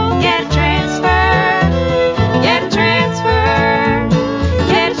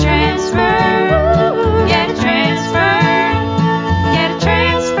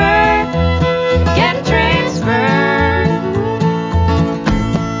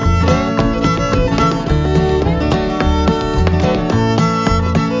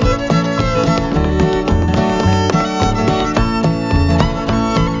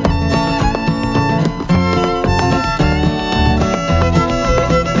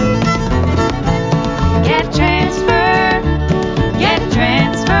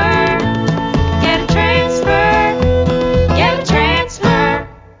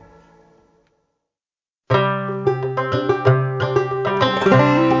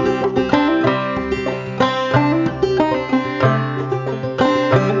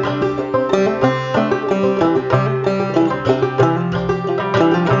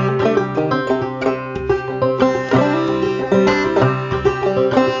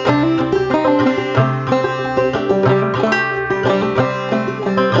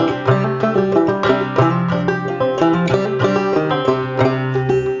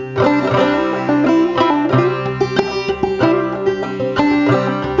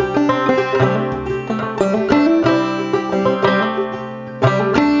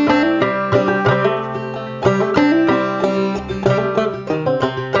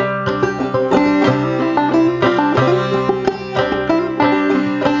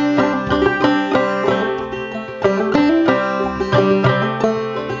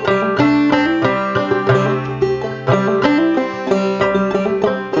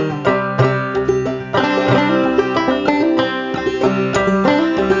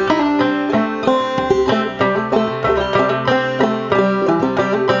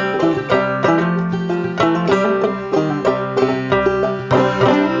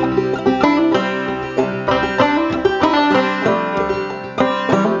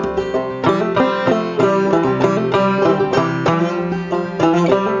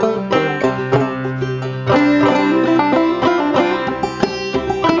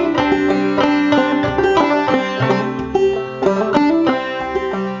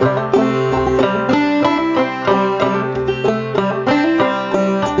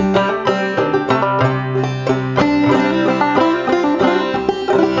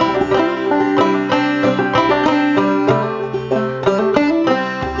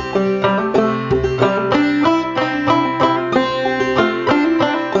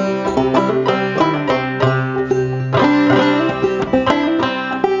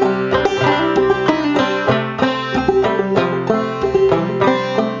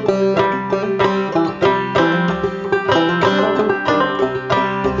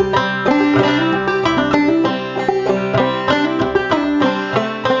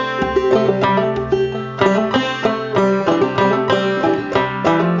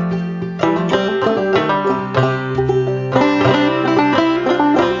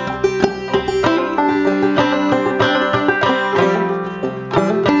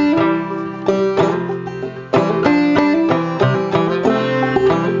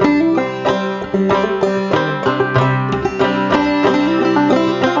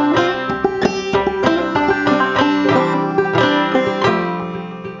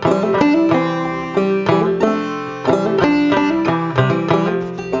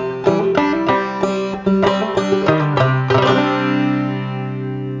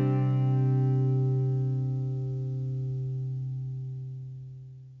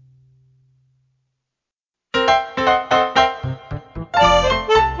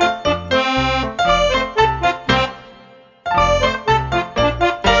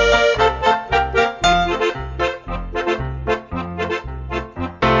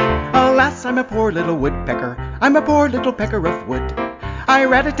 poor little woodpecker. I'm a poor little pecker of wood. I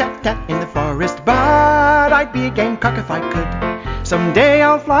rat-a-tat-tat in the forest, but I'd be a gamecock if I could. Someday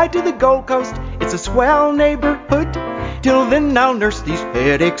I'll fly to the Gold Coast, it's a swell neighborhood. Till then I'll nurse these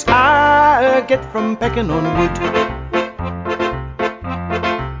headaches I get from pecking on wood.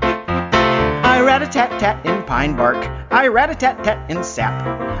 I rat-a-tat-tat in pine bark, I rat-a-tat-tat in sap.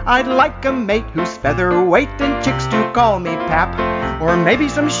 I'd like a mate who's featherweight and chicks to call me pap. Or maybe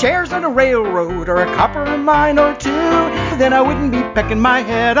some shares in a railroad or a copper mine or two. Then I wouldn't be pecking my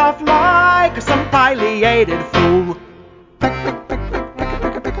head off like some pileated fool. Peck, peck, peck, peck, peck,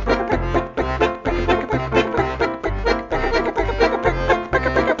 peck, peck, peck,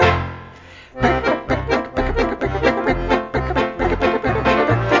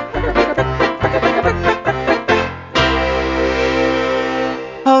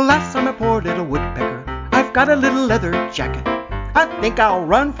 Alas, I'm a poor little woodpecker. I've got a little leather jacket. I think I'll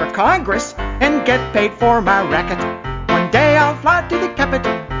run for Congress and get paid for my racket. One day I'll fly to the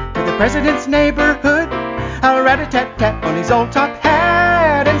Capitol, to the president's neighborhood. I'll rat-a-tat-tat on his old top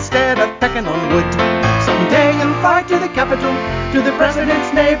hat instead of pecking on wood. Someday I'll fly to the Capitol, to the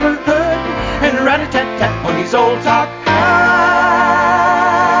president's neighborhood, and rat-a-tat-tat on his old top hat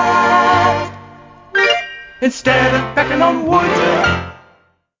instead of pecking on wood.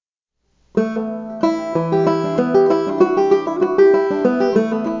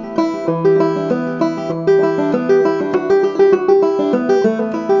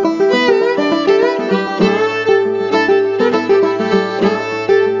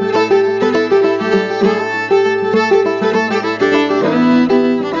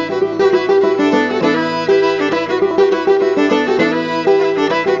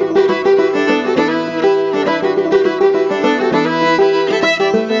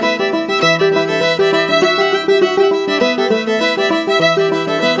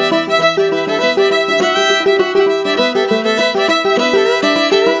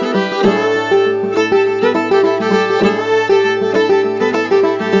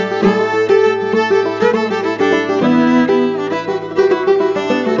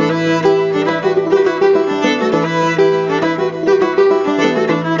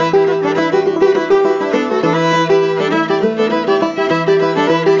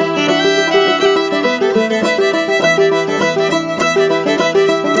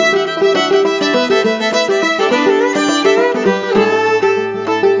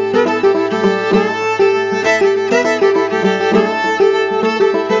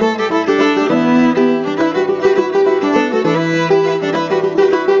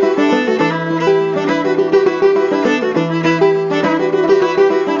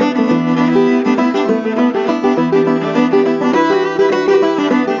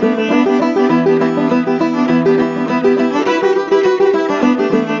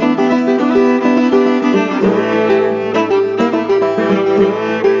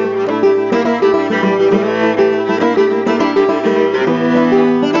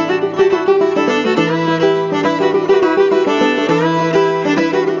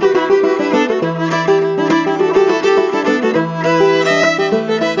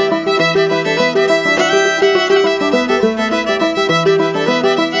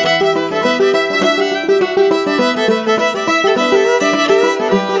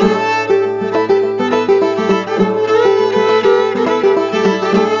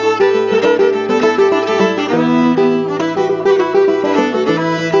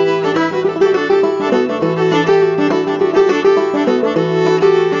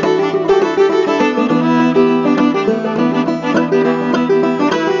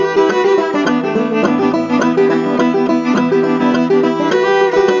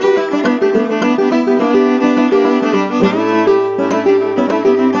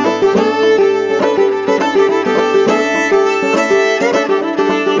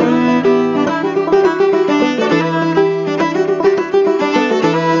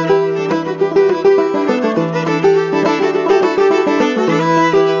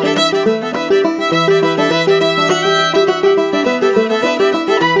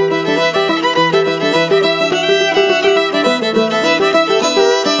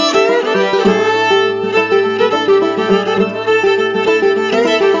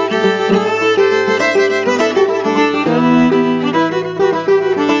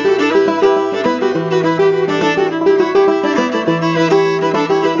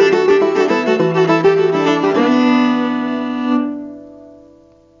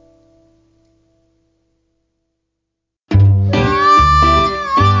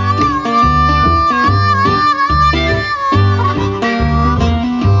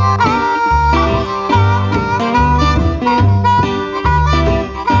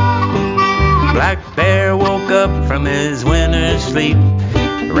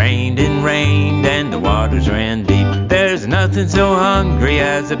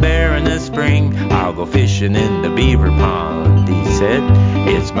 as a bear in the spring. I'll go fishing in the beaver pond, he said.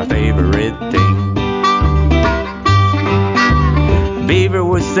 It's my favorite thing. Beaver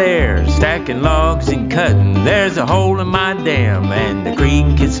was there, stacking logs and cutting. There's a hole in my dam and the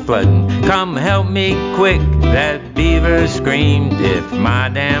creek is flooding. Come help me quick, that beaver screamed. If my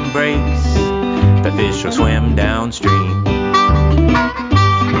dam breaks, the fish will swim downstream.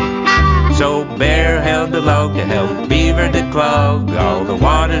 So Bear held the log to help Beaver to clog all the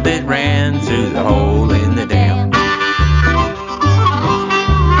water that ran through the hole in the dam.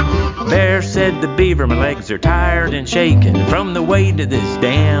 Bear said to Beaver, my legs are tired and shaking from the weight of this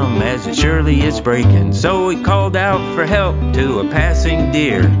dam as it surely is breaking. So he called out for help to a passing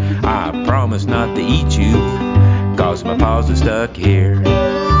deer. I promise not to eat you, 'cause my paws are stuck here.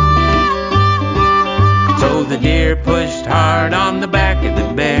 So the deer pushed hard on the back of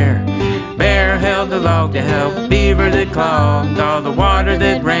the bear. Bear held the log to help Beaver to clog all the water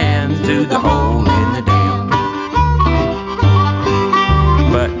that ran through the hole in the dam.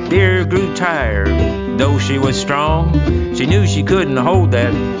 But Deer grew tired, though she was strong. She knew she couldn't hold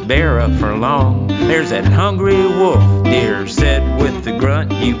that bear up for long. There's that hungry wolf, Deer said with a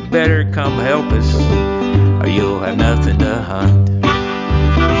grunt. You better come help us, or you'll have nothing to hunt.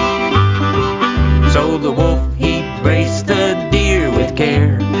 So the wolf, he braced the deer with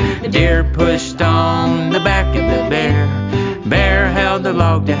care. The deer pushed on the back of the bear. Bear held the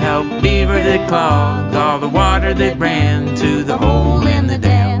log to help Beaver to clog all the water that ran to the hole in the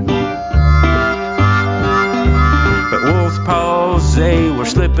dam. But Wolf's paws, they were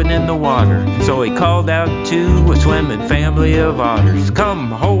slipping in the water, so he called out to a swimming family of otters.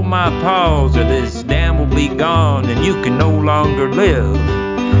 Come hold my paws or this dam will be gone, and you can no longer live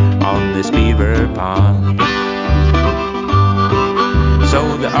on this beaver pond.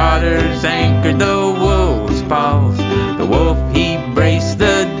 So the otters anchored the wolf's paws. The wolf, he braced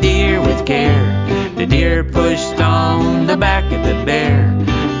the deer with care. The deer pushed on the back of the bear.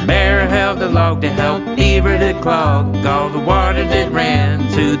 Bear held the log to help Beaver to clog all the water that ran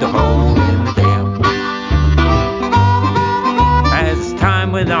to the hole in the dam. As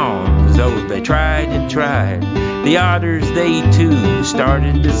time went on, though they tried and tried, the otters, they too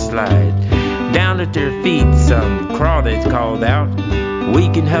started to slide. Down at their feet, some crawdads called out, we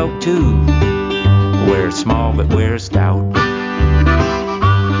can help too. We're small, but we're stout.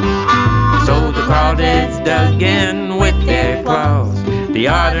 So the crawdads dug in with their claws. The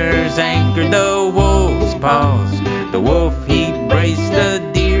otters anchored the wolf's paws. The wolf, he braced the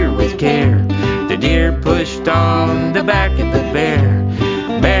deer with care. The deer pushed on the back of the bear.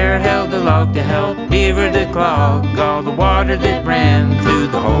 Bear held the log to help Beaver to clog all the water that ran through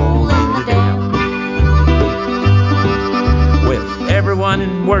the hole in the dam. With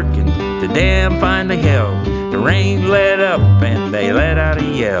everyone working, the dam finally held. The rain let up and they let out a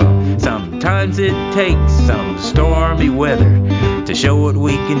yell. Sometimes it takes some stormy weather to show what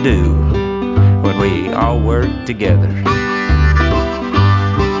we can do when we all work together.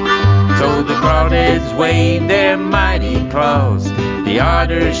 So the crawdads waved their mighty claws. The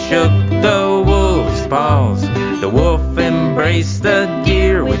otters shook the wolf's paws. The wolf embraced the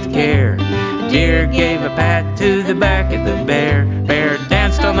deer with care. The deer gave a pat to the back of the bear. Bear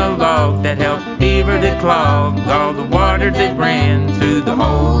danced on the log that helped Beaver to clog all the water that ran through the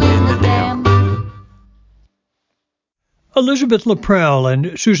hole in the dam. Elizabeth Laprelle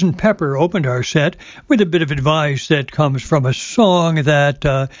and Susan Pepper opened our set with a bit of advice that comes from a song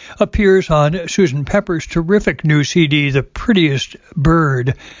that appears on Susan Pepper's terrific new CD, The Prettiest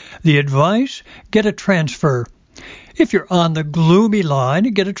Bird. The advice? Get a transfer. If you're on the gloomy line,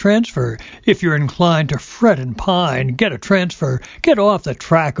 get a transfer. If you're inclined to fret and pine, get a transfer. Get off the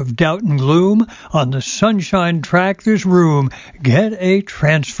track of doubt and gloom. On the sunshine track, there's room. Get a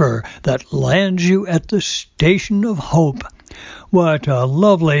transfer that lands you at the station of hope. What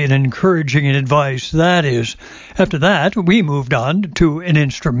lovely and encouraging advice that is. After that, we moved on to an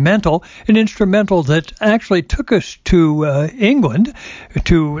instrumental that actually took us to England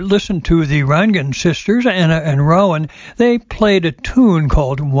to listen to the Rangan sisters, Anna and Rowan. They played a tune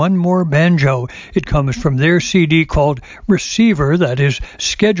called One More Banjo. It comes from their CD called Receiver that is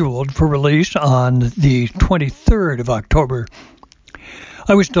scheduled for release on the 23rd of October.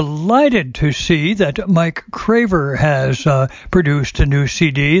 I was delighted to see that Mike Craver has produced a new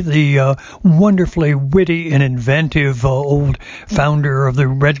CD. The wonderfully witty and inventive old founder of the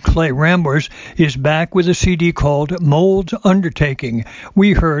Red Clay Ramblers is back with a CD called Mold's Undertaking.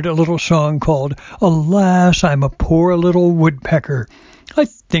 We heard a little song called Alas, I'm a Poor Little Woodpecker. I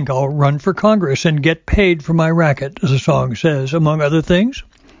think I'll run for Congress and get paid for my racket, the song says, among other things.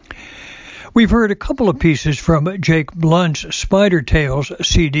 We've heard a couple of pieces from Jake Blunt's Spider Tales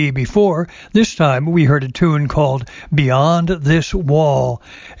CD before. This time we heard a tune called Beyond This Wall.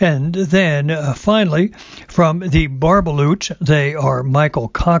 And then finally from the Barbaloots, they are Michael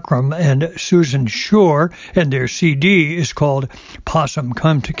Cockrum and Susan Shore, and their CD is called Possum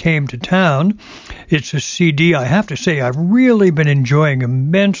Came to Town. It's a CD I have to say I've really been enjoying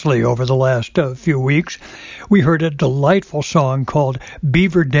immensely over the last few weeks. We heard a delightful song called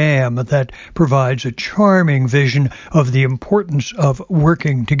Beaver Dam that provides a charming vision of the importance of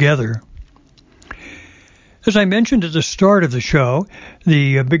working together. As I mentioned at the start of the show,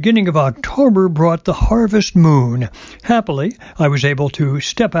 the beginning of October brought the harvest moon. Happily, I was able to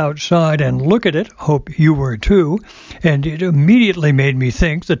step outside and look at it, hope you were too, and it immediately made me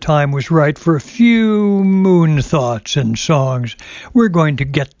think the time was right for a few moon thoughts and songs. We're going to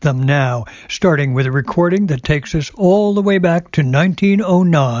get them now, starting with a recording that takes us all the way back to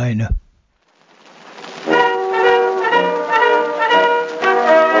 1909.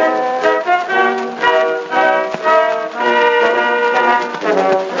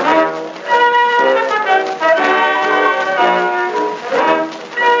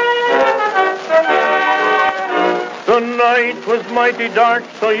 It was mighty dark,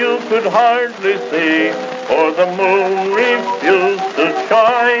 so you could hardly see, for the moon refused to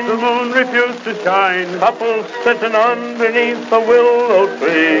shine. The moon refused to shine. Couples sitting underneath the willow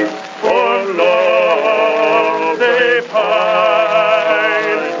tree, for love they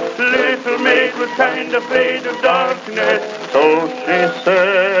pined. Little maid was kind of afraid of darkness, so she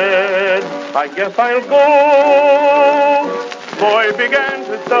said, I guess I'll go. Boy began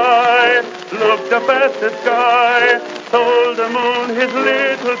to sigh, looked up at the sky, told the moon his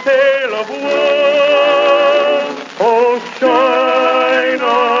little tale of woe. Oh, shine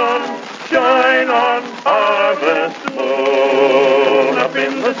on, harvest moon up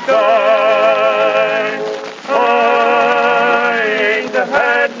in the sky. I ain't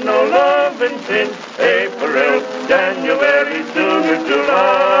had no lovin' since April, January, June, or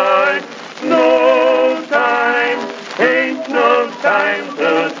July. No time, ain't no time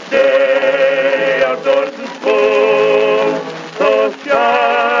to stay outdoors and spoon. So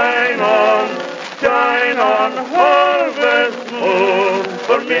shine on, harvest moon,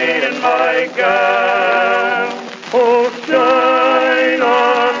 for me and my gal. Oh, shine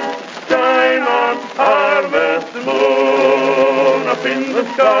on, harvest moon up in the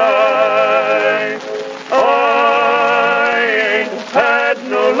sky. I ain't had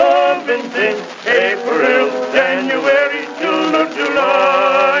no lovin' since April, January, June, or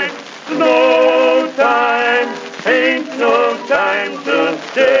July. No time, ain't no time to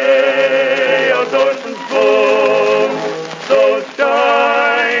stay outdoors and spoon. So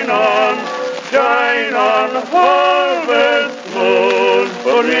shine on, harvest moon,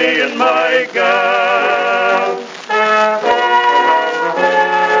 for me and my gal.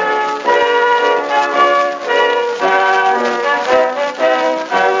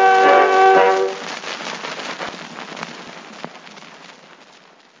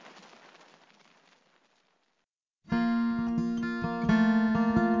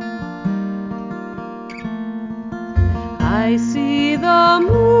 I see the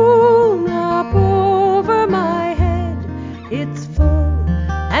moon up over my head. It's full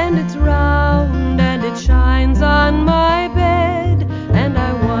and it's round and it shines on my bed. And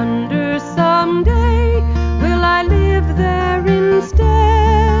I wonder someday, will I live there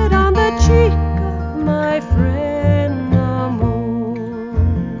instead, on the cheek of my friend the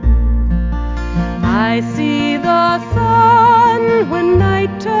moon? I see the sun when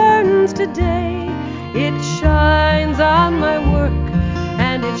night turns to day. It shines on my work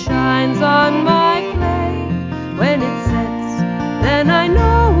and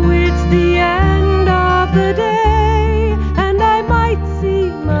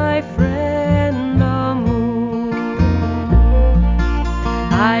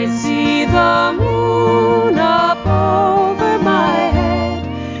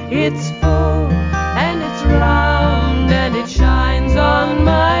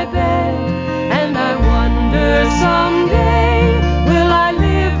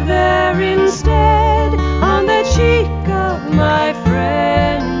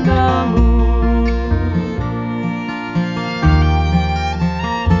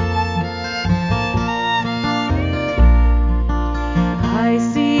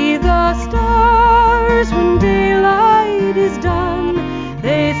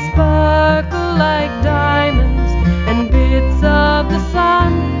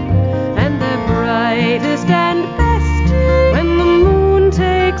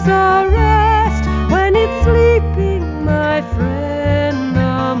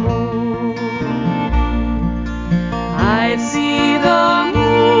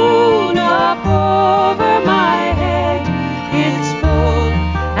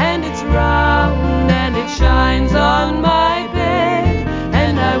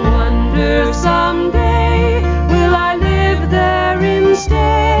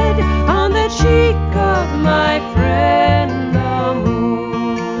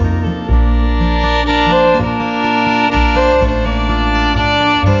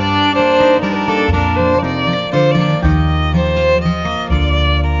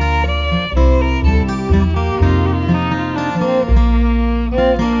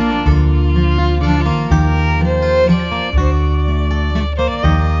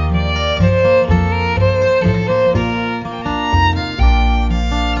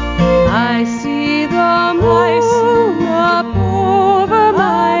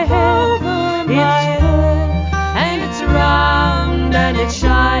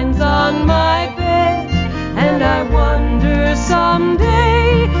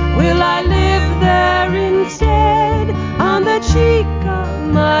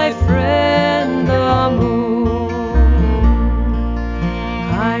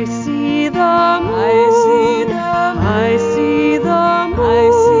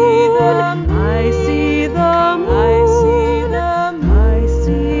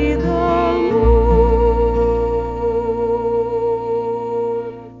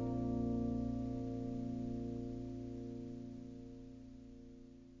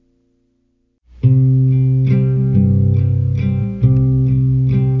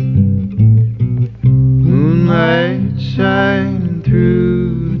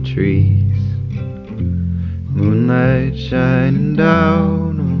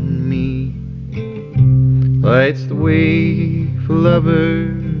lights the way for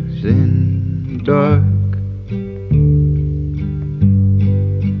lovers in the dark.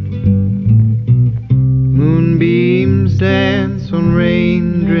 Moonbeams dance on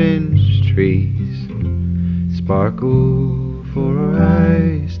rain-drenched trees, sparkle for our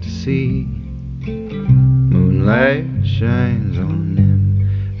eyes to see. Moonlight shines on them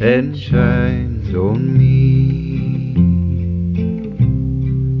and shines on me.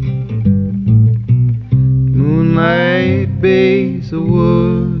 Moonlight bathes the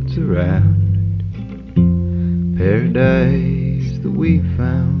woods around, paradise that we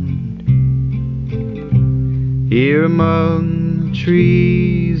found. Here among the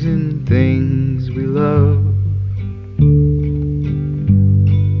trees and things we love.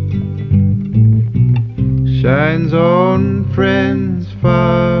 Shines on friends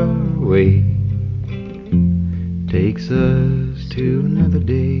far away, takes us to another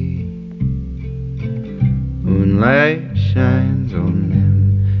day. Moonlight shines on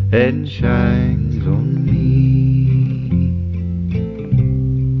them and shines on me.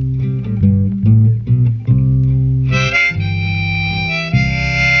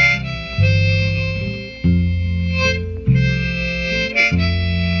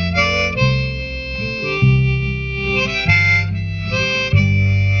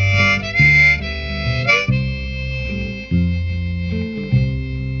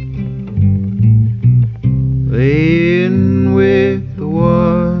 Laying with the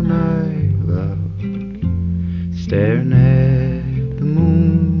one I love, staring at the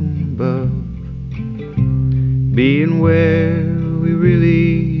moon above, being where we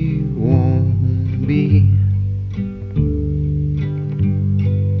really won't be.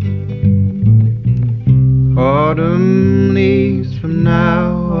 Autumn leaves from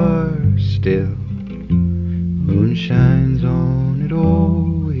now are still, moon shines on, it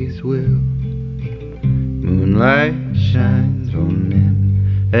always will. Moonlight shines on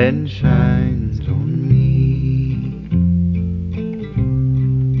them and shines on me.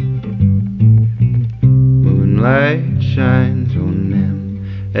 Moonlight shines on them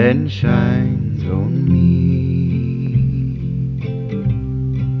and shines on me.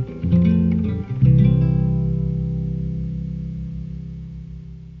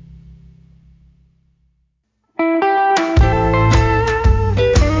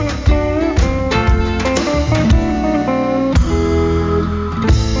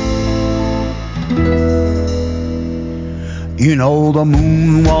 You know the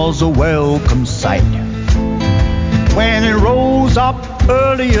moon was a welcome sight when it rose up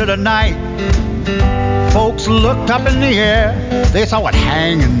earlier tonight. Folks looked up in the air, they saw it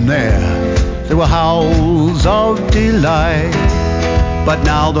hanging there. There were howls of delight. But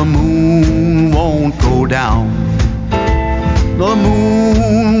now the moon won't go down. The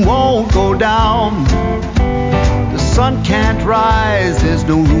moon won't go down. The sun can't rise, there's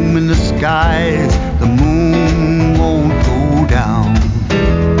no room in the skies. The moon won't go down.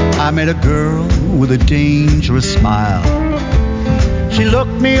 I met a girl with a dangerous smile. She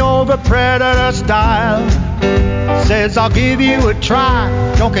looked me over predator style. Says, I'll give you a try,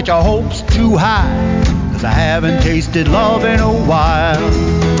 don't get your hopes too high, 'cause I haven't tasted love in a while.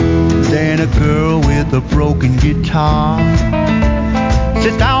 Then a girl with a broken guitar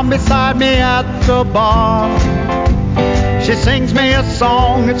sits down beside me at the bar. She sings me a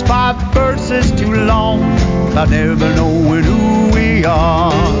song, it's 5 verses too long, about never knowing who we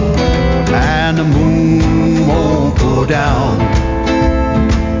are. And the moon won't go down.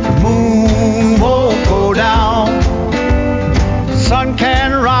 The moon won't go down. The sun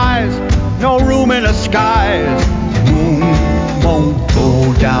can't rise, no room in the skies. The moon won't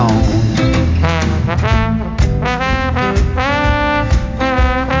go down.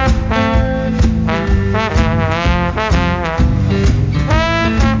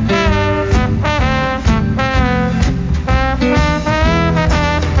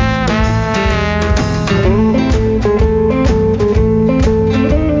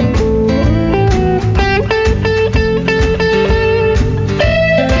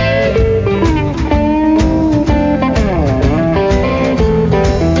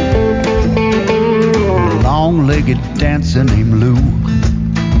 Dancer named Lou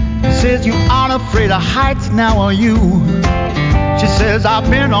says you aren't afraid of heights, now are you? She says I've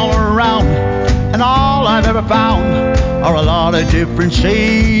been all around and all I've ever found are a lot of different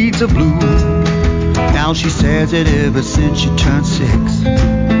shades of blue. Now she says that ever since she turned 6,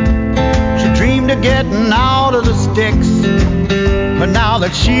 she dreamed of getting out of the sticks. But now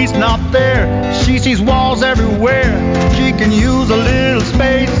that she's not there, she sees walls everywhere. She can use a little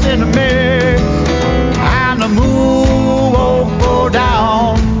space in the mix. And the moon won't go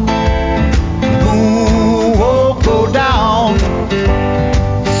down. The moon won't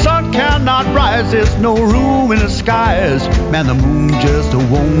skies. Man, the moon just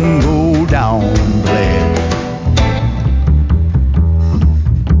won't go down, Blair.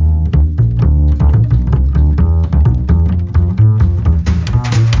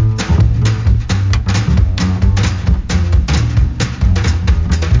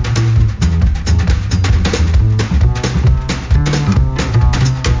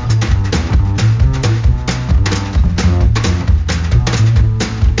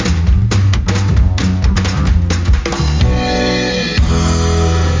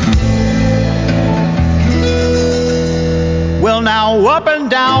 Now up and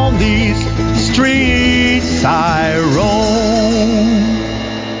down these streets I roam,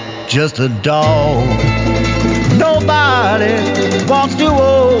 just a dog nobody wants to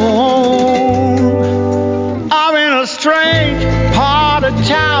own. I'm in a strange part of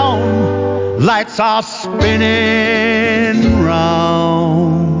town, lights are spinning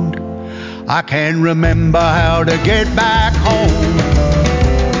round. I can't remember how to get back home,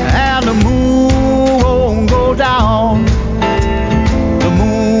 and the moon won't go down.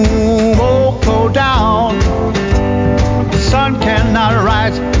 Down. The sun cannot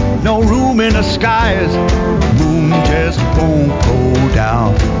rise, no room in the skies. Moon just won't go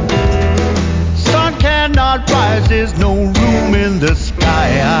down. Sun cannot rise, there's no room in the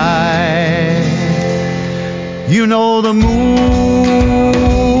sky. You know the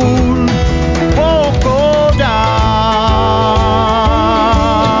moon won't go down.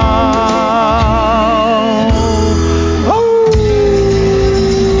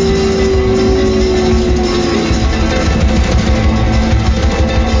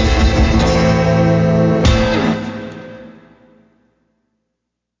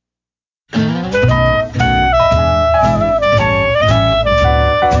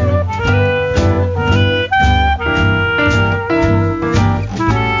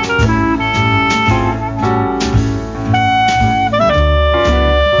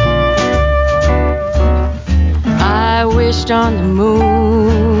 On the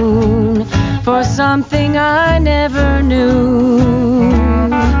moon for something I never knew.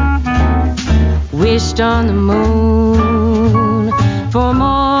 Wished on the moon for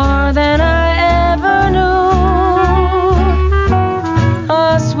more than I ever knew.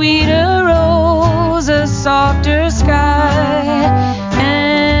 A sweeter rose, a softer sky,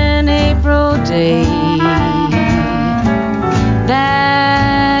 an April day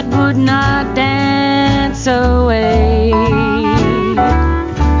that would not dance away.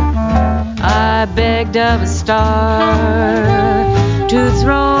 I begged of a star to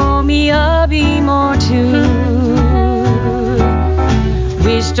throw me a beam or two.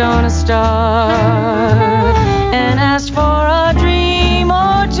 Wished on a star and asked for a dream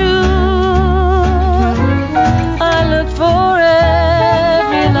or two. I looked for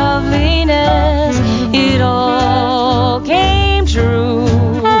every loveliness, it all came true.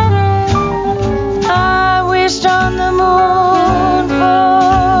 I wished on the moon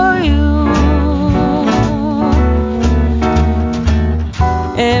for you.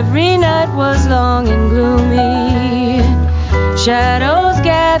 Every night was long and gloomy, shadows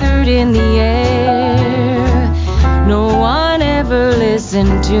gathered in the air. No one ever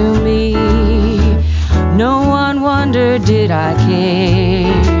listened to me, no one wondered did I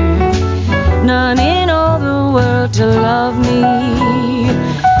care. None in all the world to love me,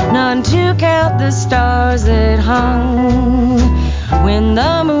 none to count the stars that hung when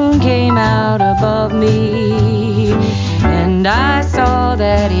the moon came out above me, and I saw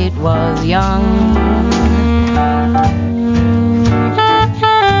that it was young.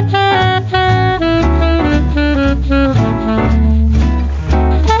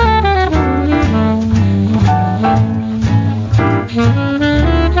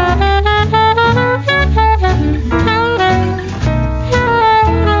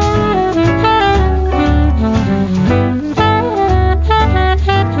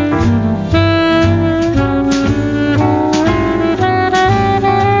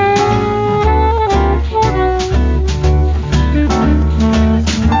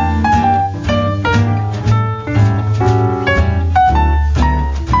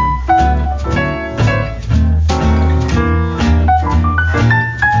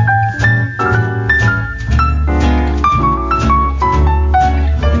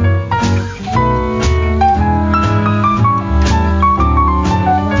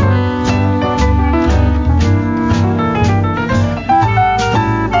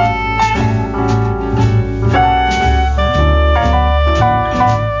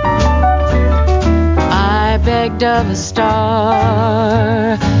 Of a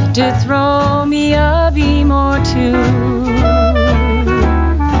star to throw me a beam or two.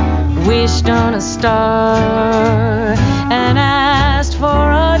 Wished on a star and asked for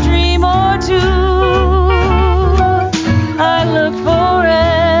a dream or two. I looked for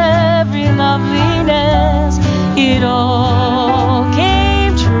every loveliness, it all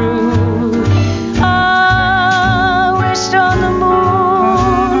came true. I wished on the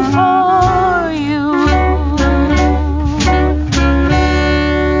moon for you.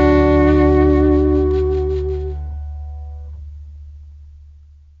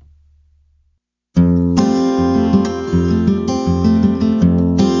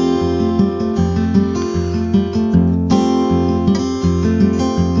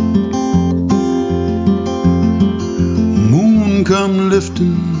 Come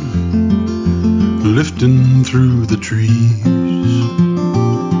lifting through the trees.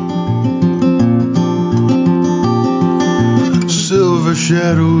 Silver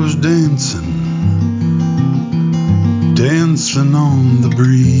shadows dancing on the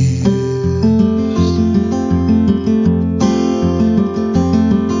breeze.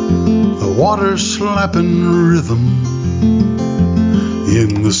 The water slapping rhythm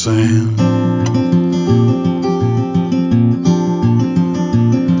in the sand.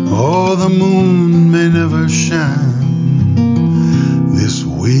 Oh, the moon may never shine this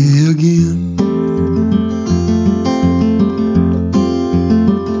way again.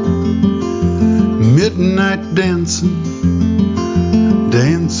 Midnight dancing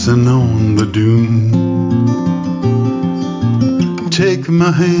on the dune. Take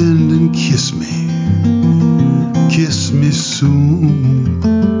my hand and kiss me soon.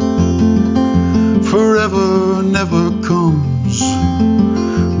 Forever never comes,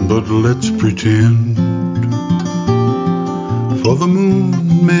 but let's pretend, for the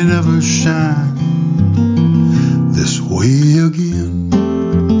moon may never shine this way again.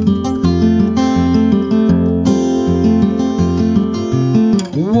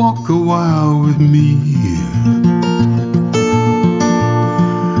 Walk a while with me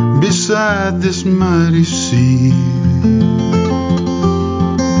beside this mighty sea.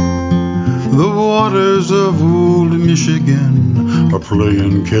 The waters of old Michigan are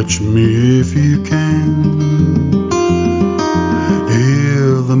playing catch me if you can.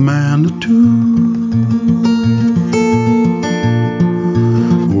 Hear the Manitou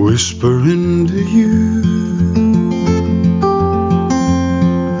whisper into you.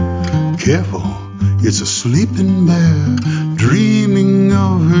 Careful, it's a sleeping bear dreaming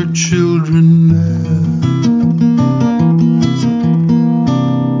of her children there.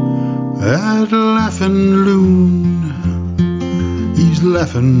 That laughing loon, he's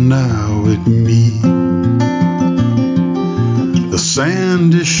laughing now at me. The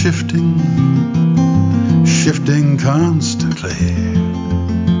sand is shifting constantly.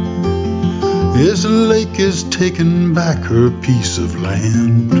 This lake is taking back her piece of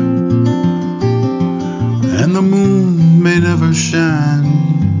land, and the moon may never shine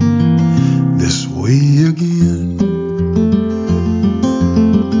this way again.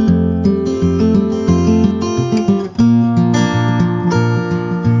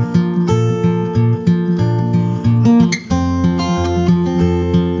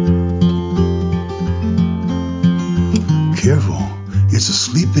 Careful, it's a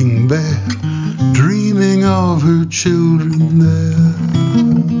sleeping bear dreaming of her children there.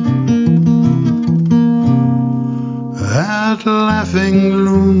 That laughing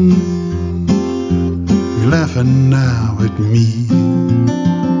loon, laughing now at me.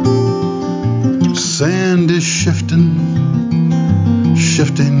 Sand is shifting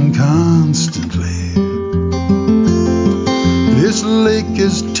constantly. This lake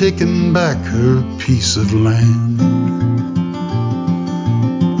is taking back her piece of land,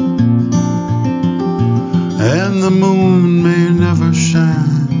 and the moon may never shine.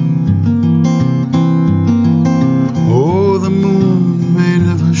 Oh, the moon may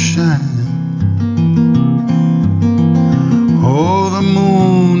never shine. Oh, the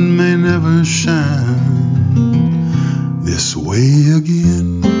moon may never shine this way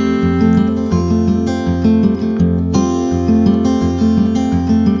again.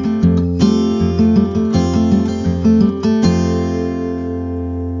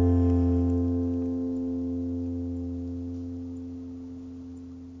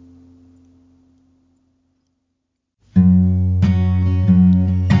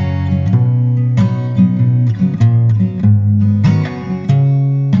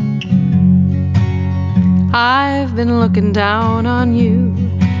 I've been looking down on you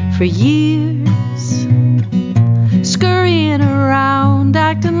for years, scurrying around,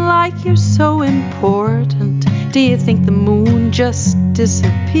 acting like you're so important. Do you think the moon just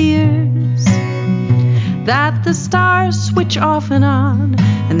disappears? That the stars switch off and on,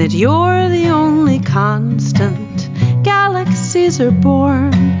 and that you're the only constant? Gal, Galaxies are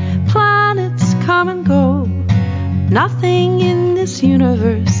born, planets come and go. Nothing in this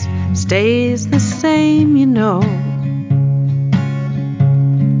universe stays the same, you know.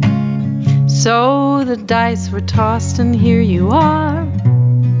 So the dice were tossed and here you are,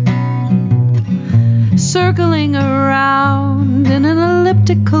 circling around in an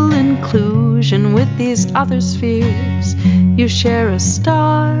elliptical inclusion with these other spheres. You share a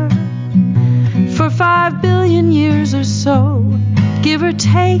star for 5 billion years or so, give or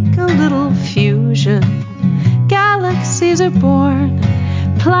take a little fusion. Galaxies are born,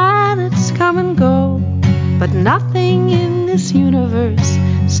 planets come and go, but nothing in this universe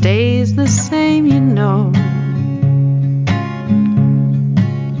stays the same, you know.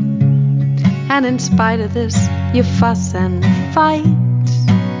 And in spite of this, you fuss and fight,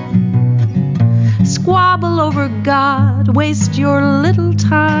 squabble over God, waste your little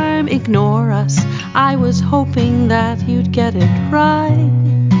time, ignore us. I was hoping that you'd get it right.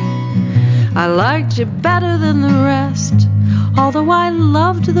 I liked you better than the rest, although I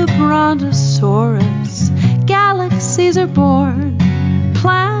loved the Brontosaurus. Galaxies are born,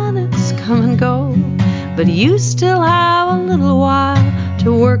 planets come and go, but you still have a little while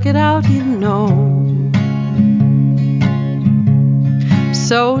to work it out, you know.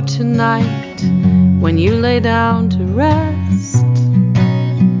 So tonight, when you lay down to rest,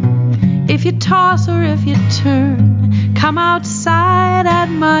 if you toss or if you turn, come outside at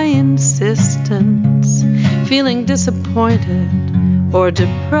my insistence, feeling disappointed or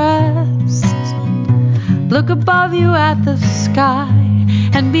depressed. Look above you at the sky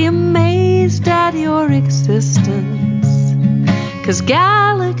and be amazed at your existence. 'Cause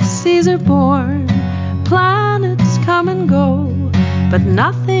galaxies are born, planets come and go, but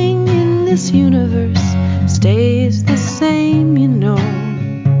nothing in this universe stays the same, you know.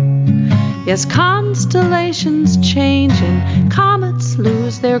 Yes, constellations change and comets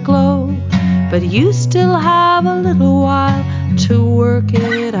lose their glow, but you still have a little while to work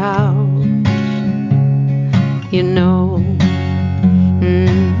it out, you know.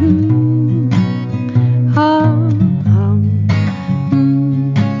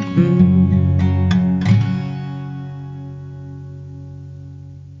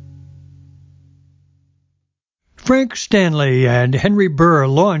 Frank Stanley and Henry Burr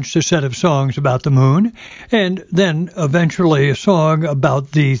launched a set of songs about the moon, and then eventually a song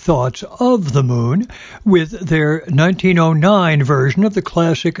about the thoughts of the moon with their 1909 version of the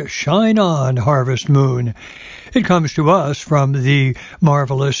classic Shine On, Harvest Moon. It comes to us from the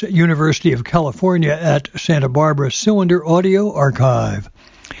marvelous University of California at Santa Barbara Cylinder Audio Archive.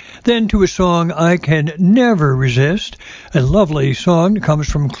 Then to a song I Can Never Resist, a lovely song that comes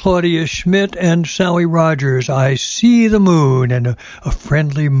from Claudia Schmidt and Sally Rogers. I see the moon, and a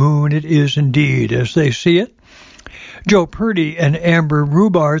friendly moon it is indeed, as they see it. Joe Purdy and Amber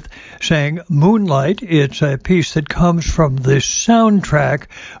Rubarth sang Moonlight. It's a piece that comes from the soundtrack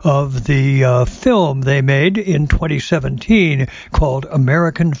of the film they made in 2017 called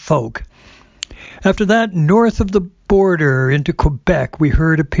American Folk. After that, north of the border into Quebec, we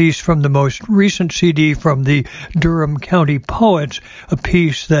heard a piece from the most recent CD from the Durham County Poets, a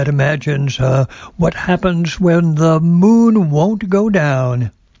piece that imagines what happens when the moon won't go down.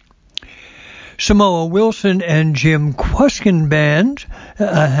 Samoa Wilson and Jim Kwuskin Band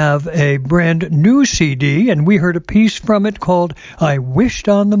have a brand new CD, and we heard a piece from it called I Wished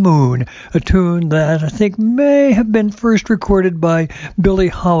on the Moon, a tune that I think may have been first recorded by Billie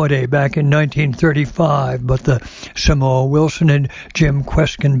Holiday back in 1935, but the Samoa Wilson and Jim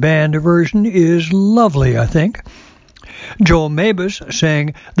Kwuskin Band version is lovely, I think. Joel Mabus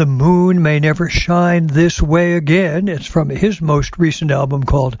sang The Moon May Never Shine This Way Again. It's from his most recent album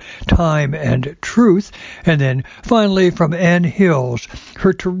called Time and Truth. And then finally from Ann Hills,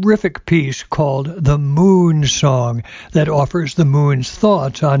 her terrific piece called The Moon Song that offers the moon's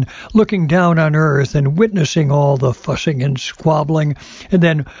thoughts on looking down on Earth and witnessing all the fussing and squabbling, and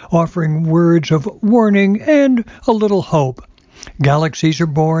then offering words of warning and a little hope. Galaxies are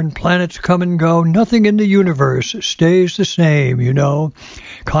born, planets come and go, nothing in the universe stays the same, you know.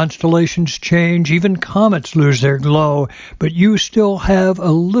 Constellations change, even comets lose their glow, but you still have a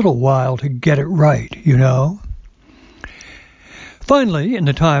little while to get it right, you know. Finally, in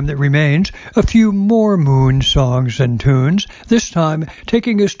the time that remains, a few more moon songs and tunes, this time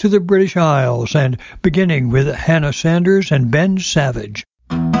taking us to the British Isles and beginning with Hannah Sanders and Ben Savage.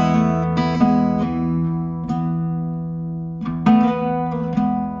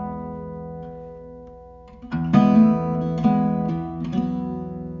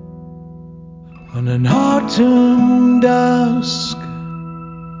 On an autumn dusk,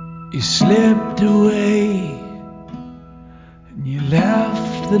 you slipped away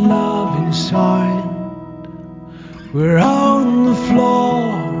the love inside. We're on the floor.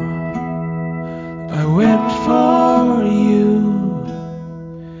 I wept for you.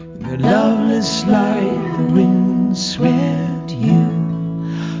 The loveless light, the wind swept you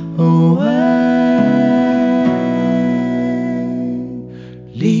away.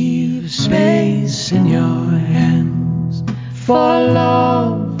 Leave space in your hands for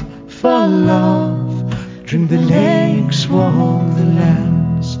love, for love. Drink the lakes, walk the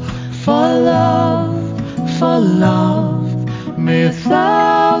lands for love, for love. May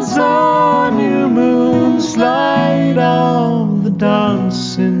 1,000 new moons light on the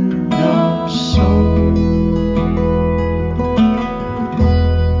dance in your soul.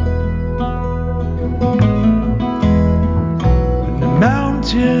 When the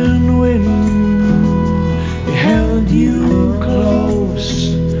mountain wind held you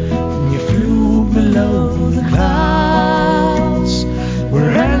close, and you flew below the clouds, where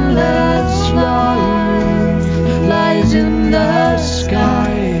endless life lies in the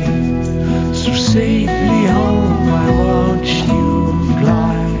sky. So safely home I watched you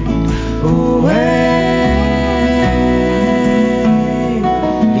glide away.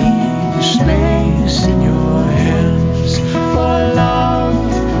 Leave the space in your hands for love,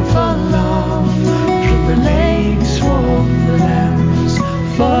 for love. Drink the lakes, walk the lands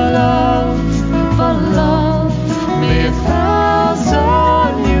for love, for love. May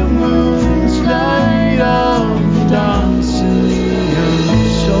 1,000 new moons light up the dance in your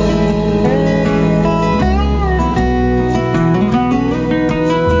soul.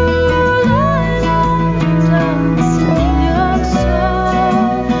 Light up the dance in your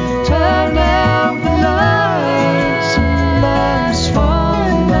soul. Turn out the lights and lamps for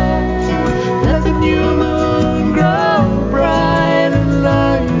love. Let the new moon grow bright and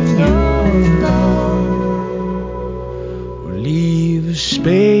light your love. Leave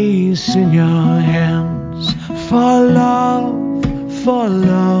space in your hands for love, for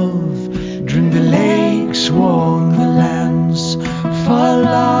love. Drink the lakes, walk the lands for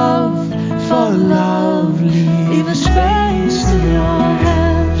love, for love. Leave a space in your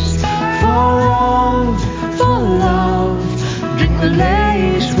hands for love, for love. Drink the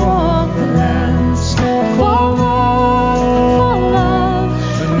lakes, walk the lands for love.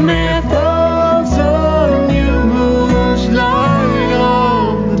 May 1,000 new moons light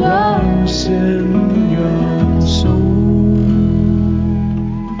up the dance in your soul.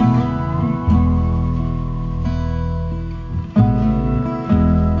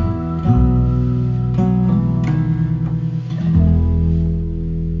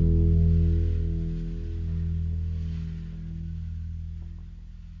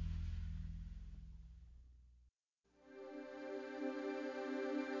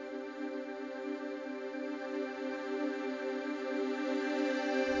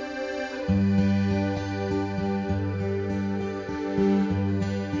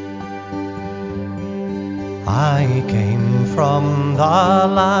 I came from the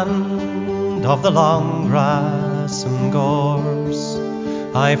land of the long grass and gorse.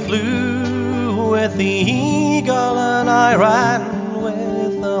 I flew with the eagle and I ran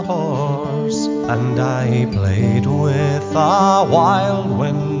with the horse. And I played with the wild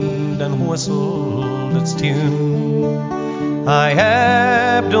wind and whistled its tune. I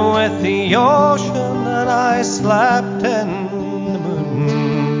ebbed with the ocean and I slept in the moon.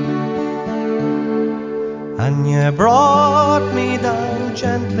 And you brought me down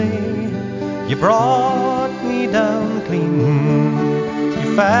gently, you brought me down clean.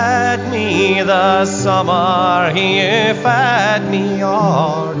 You fed me the summer, you fed me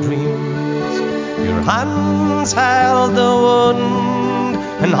your dreams. Your hands held the wound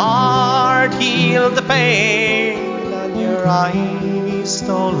and heart healed the pain. And your eyes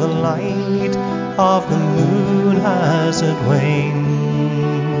stole the light of the moon as it waned.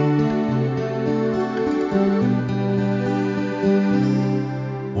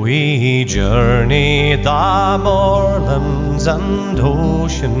 We journeyed the moorlands and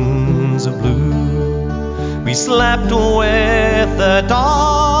oceans of blue. We slept with the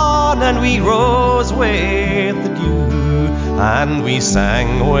dawn and we rose with the dew. And we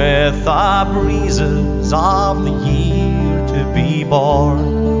sang with the breezes of the year to be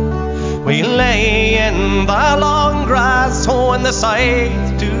born. We lay in the long grass when the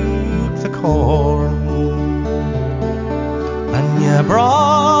scythe took the corn. And you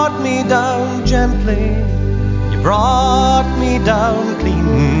brought me down gently, you brought me down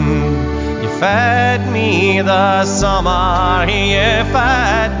clean. You fed me the summer, you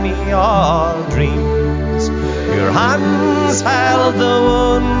fed me your dreams. Your hands held the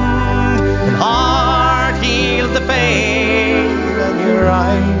wound and heart healed the pain. And your your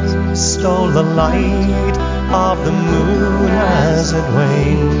eyes stole the light of the moon as it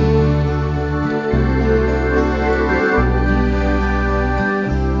waned.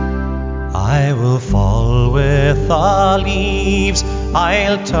 I will fall with the leaves,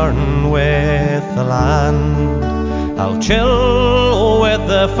 I'll turn with the land, I'll chill with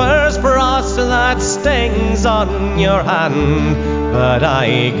the first frost that stings on your hand. But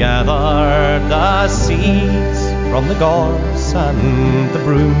I gathered the seeds from the gorse and the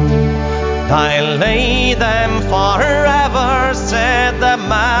broom, and I'll lay them forever, said the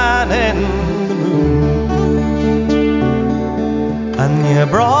man in the moon. And you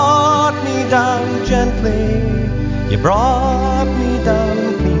brought me down gently, you brought me down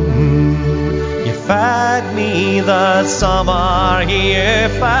clean, you fed me the summer, you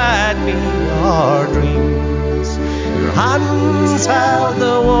fed me our dreams. Your hands held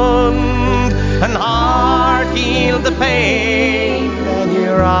the wound, and heart healed the pain, and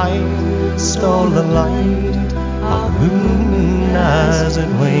your eyes stole the light of the moon as it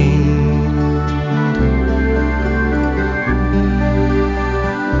waned.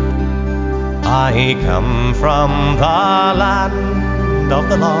 I come from the land of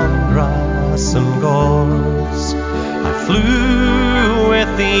the long grass and gorse. I flew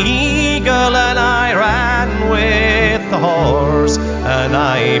with the eagle and I ran with the horse, and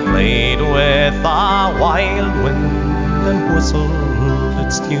I played with the wild wind and whistled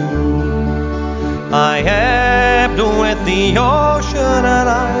its tune. I ebbed with the ocean and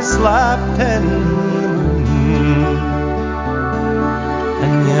I slept in the moon.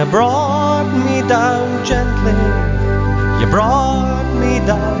 And you brought me down gently, you brought me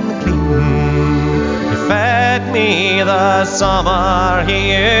down clean, you fed me the summer,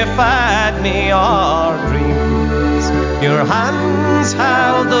 you fed me our dreams. Your hands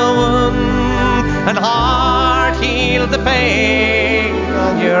held the wound, and heart healed the pain,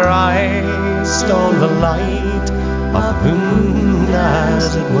 and your eyes stole the light of the moon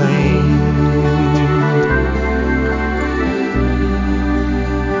as it waned.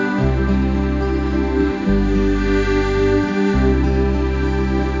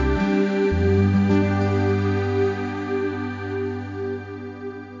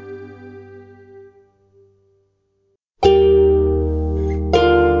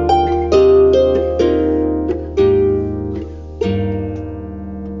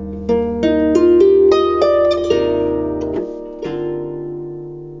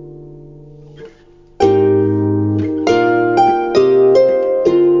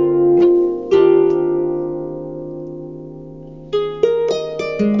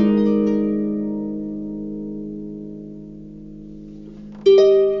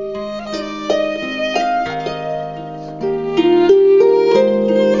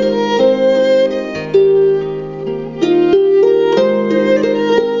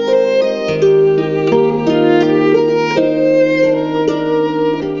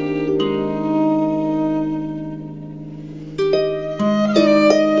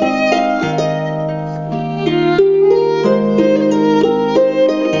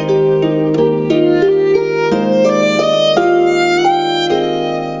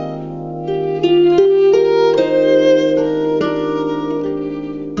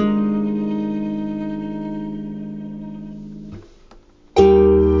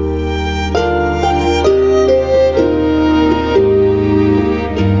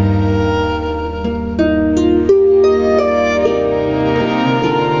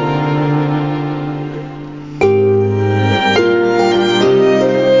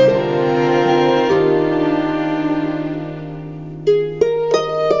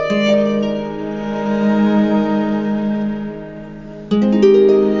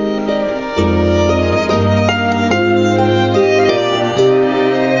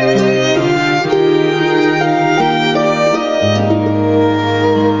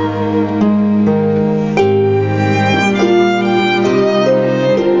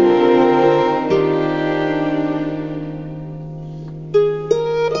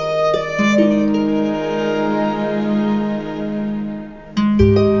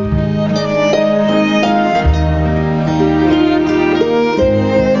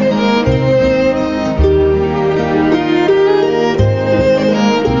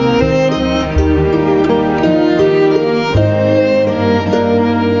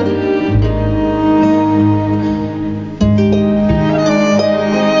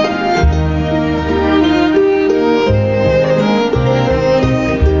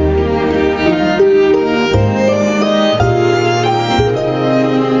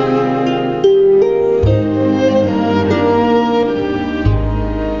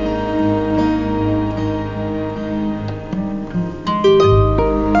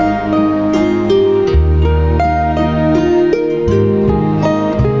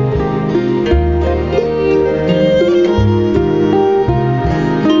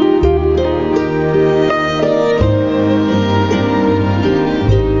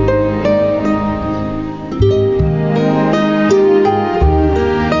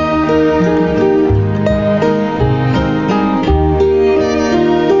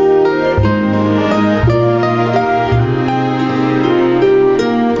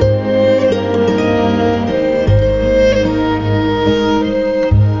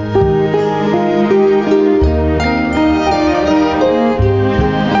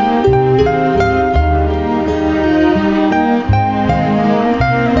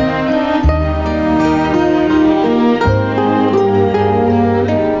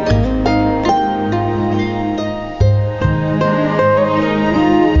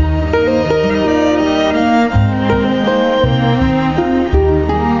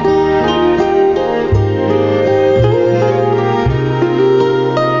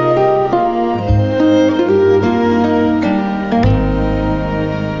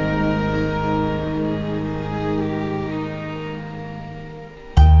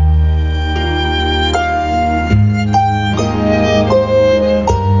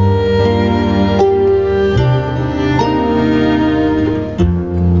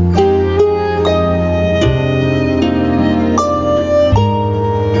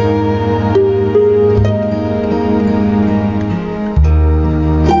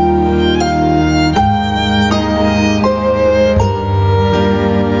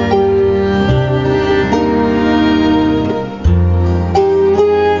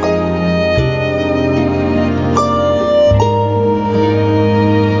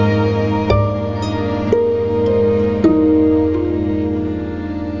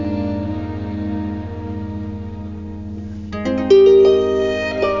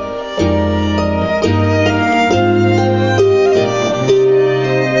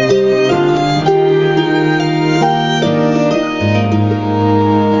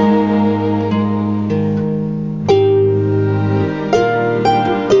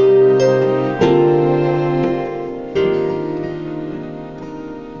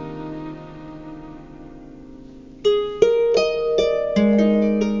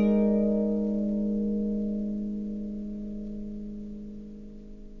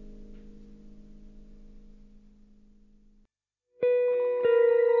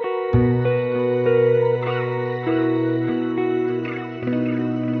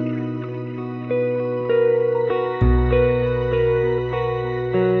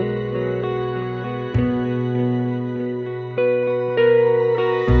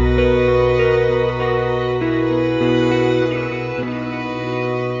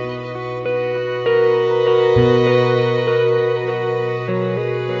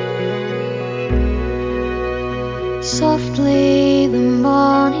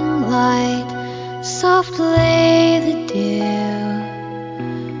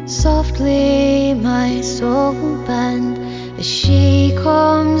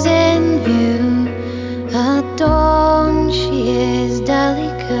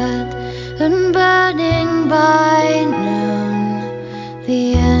 by noon,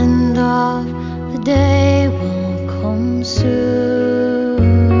 the end of the day will come soon,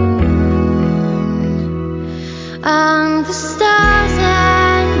 and the stars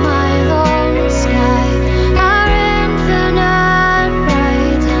in my lonely sky are infinite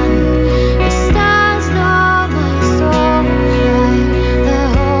bright, and the stars know my soul will fly,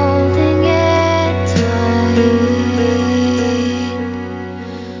 they're holding it tight.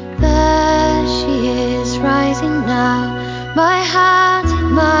 There she is rising now, my heart it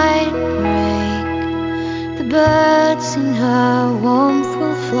might break, the birds in her warmth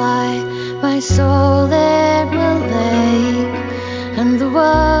will fly, my soul it will ache, and the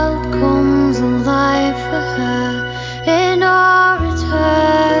world comes alive for her in awe at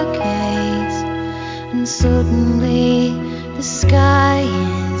her gaze, and suddenly the sky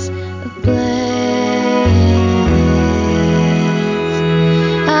is ablaze,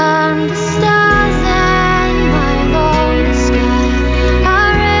 and the stars in my lonely sky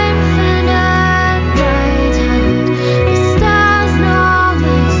are infinite bright, and the stars know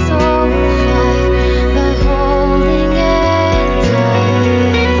my soul will fly, they're holding it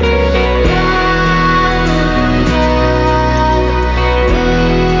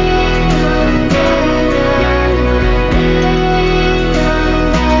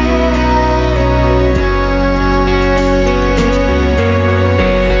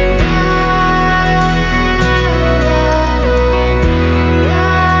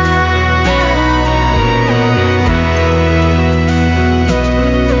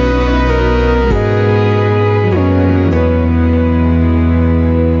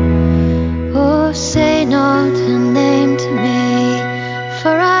Oh, say not her name to me,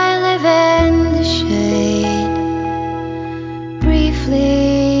 for I live in the shade.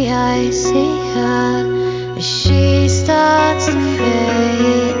 Briefly I see her as she starts to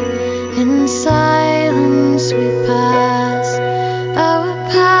fade. In silence we pass, our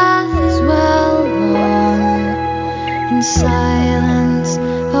path is well worn. In silence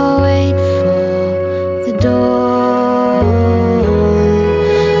I wait for the dawn,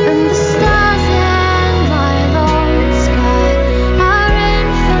 and the stars in my lonely sky are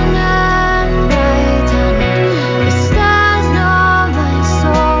infinite bright, and the stars know my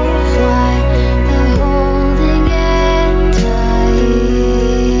soul will fly, they're holding it tight.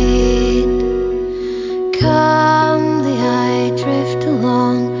 Calmly I drift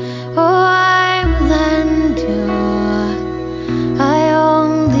along, oh I will endure, I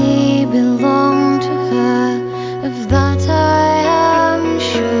only belong to her, of that I am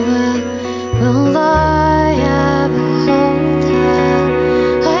sure. Will I ever hold her?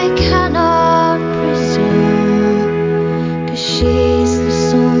 I cannot presume, 'cause she's the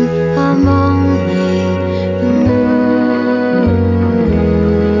sun, I'm only the moon,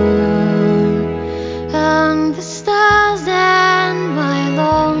 and the stars in my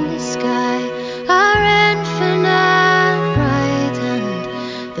lonely sky are infinite bright, and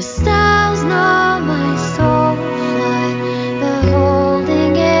the stars know my soul will fly, they're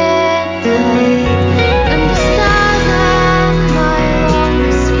holding it tight, and the stars in my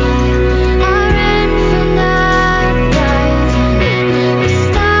lonely sky are infinite bright, and the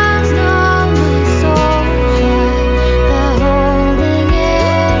stars know my soul will fly, they're holding it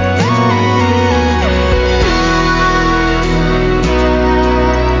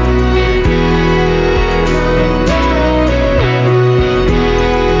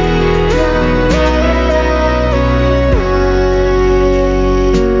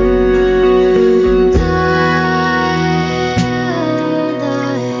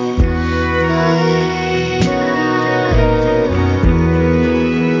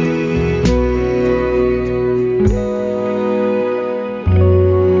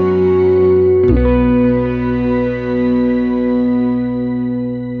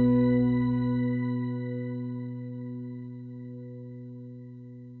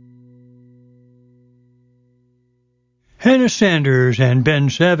Hannah Sanders and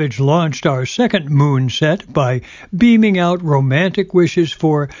Ben Savage launched our second moon set by beaming out romantic wishes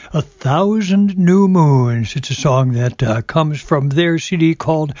for 1,000 new moons. It's a song that comes from their CD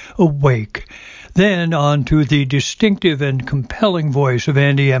called Awake. Then on to the distinctive and compelling voice of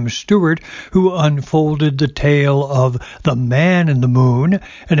Andy M. Stewart, who unfolded the tale of The Man in the Moon.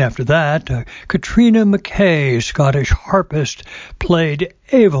 And after that, Katrina McKay, Scottish harpist, played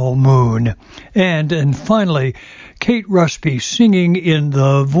Evil Moon. And finally, Kate Rusby singing in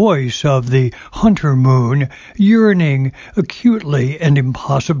the voice of the hunter moon, yearning acutely and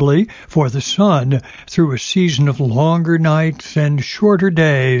impossibly for the sun through a season of longer nights and shorter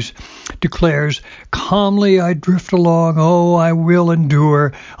days, declares, "Calmly I drift along, oh, I will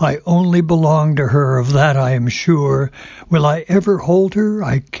endure. I only belong to her, of that I am sure. Will I ever hold her?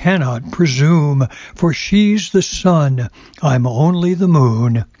 I cannot presume, for she's the sun, I'm only the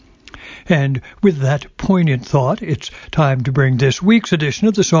moon." And with that poignant thought, it's time to bring this week's edition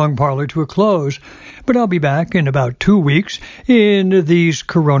of the Song Parlor to a close. But I'll be back in about 2 weeks. In these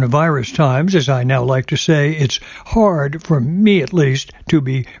coronavirus times, as I now like to say, it's hard, for me at least, to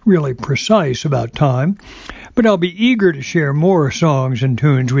be really precise about time. But I'll be eager to share more songs and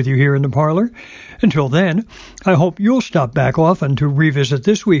tunes with you here in the parlor. Until then, I hope you'll stop back often to revisit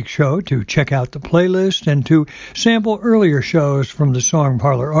this week's show, to check out the playlist, and to sample earlier shows from the Song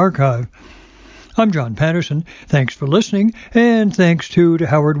Parlor archive. I'm John Patterson. Thanks for listening, and thanks to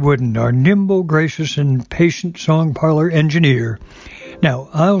Howard Wooden, our nimble, gracious, and patient Song Parlor engineer. Now,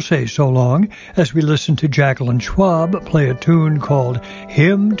 I'll say so long as we listen to Jacqueline Schwab play a tune called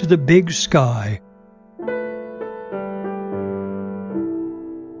Hymn to the Big Sky.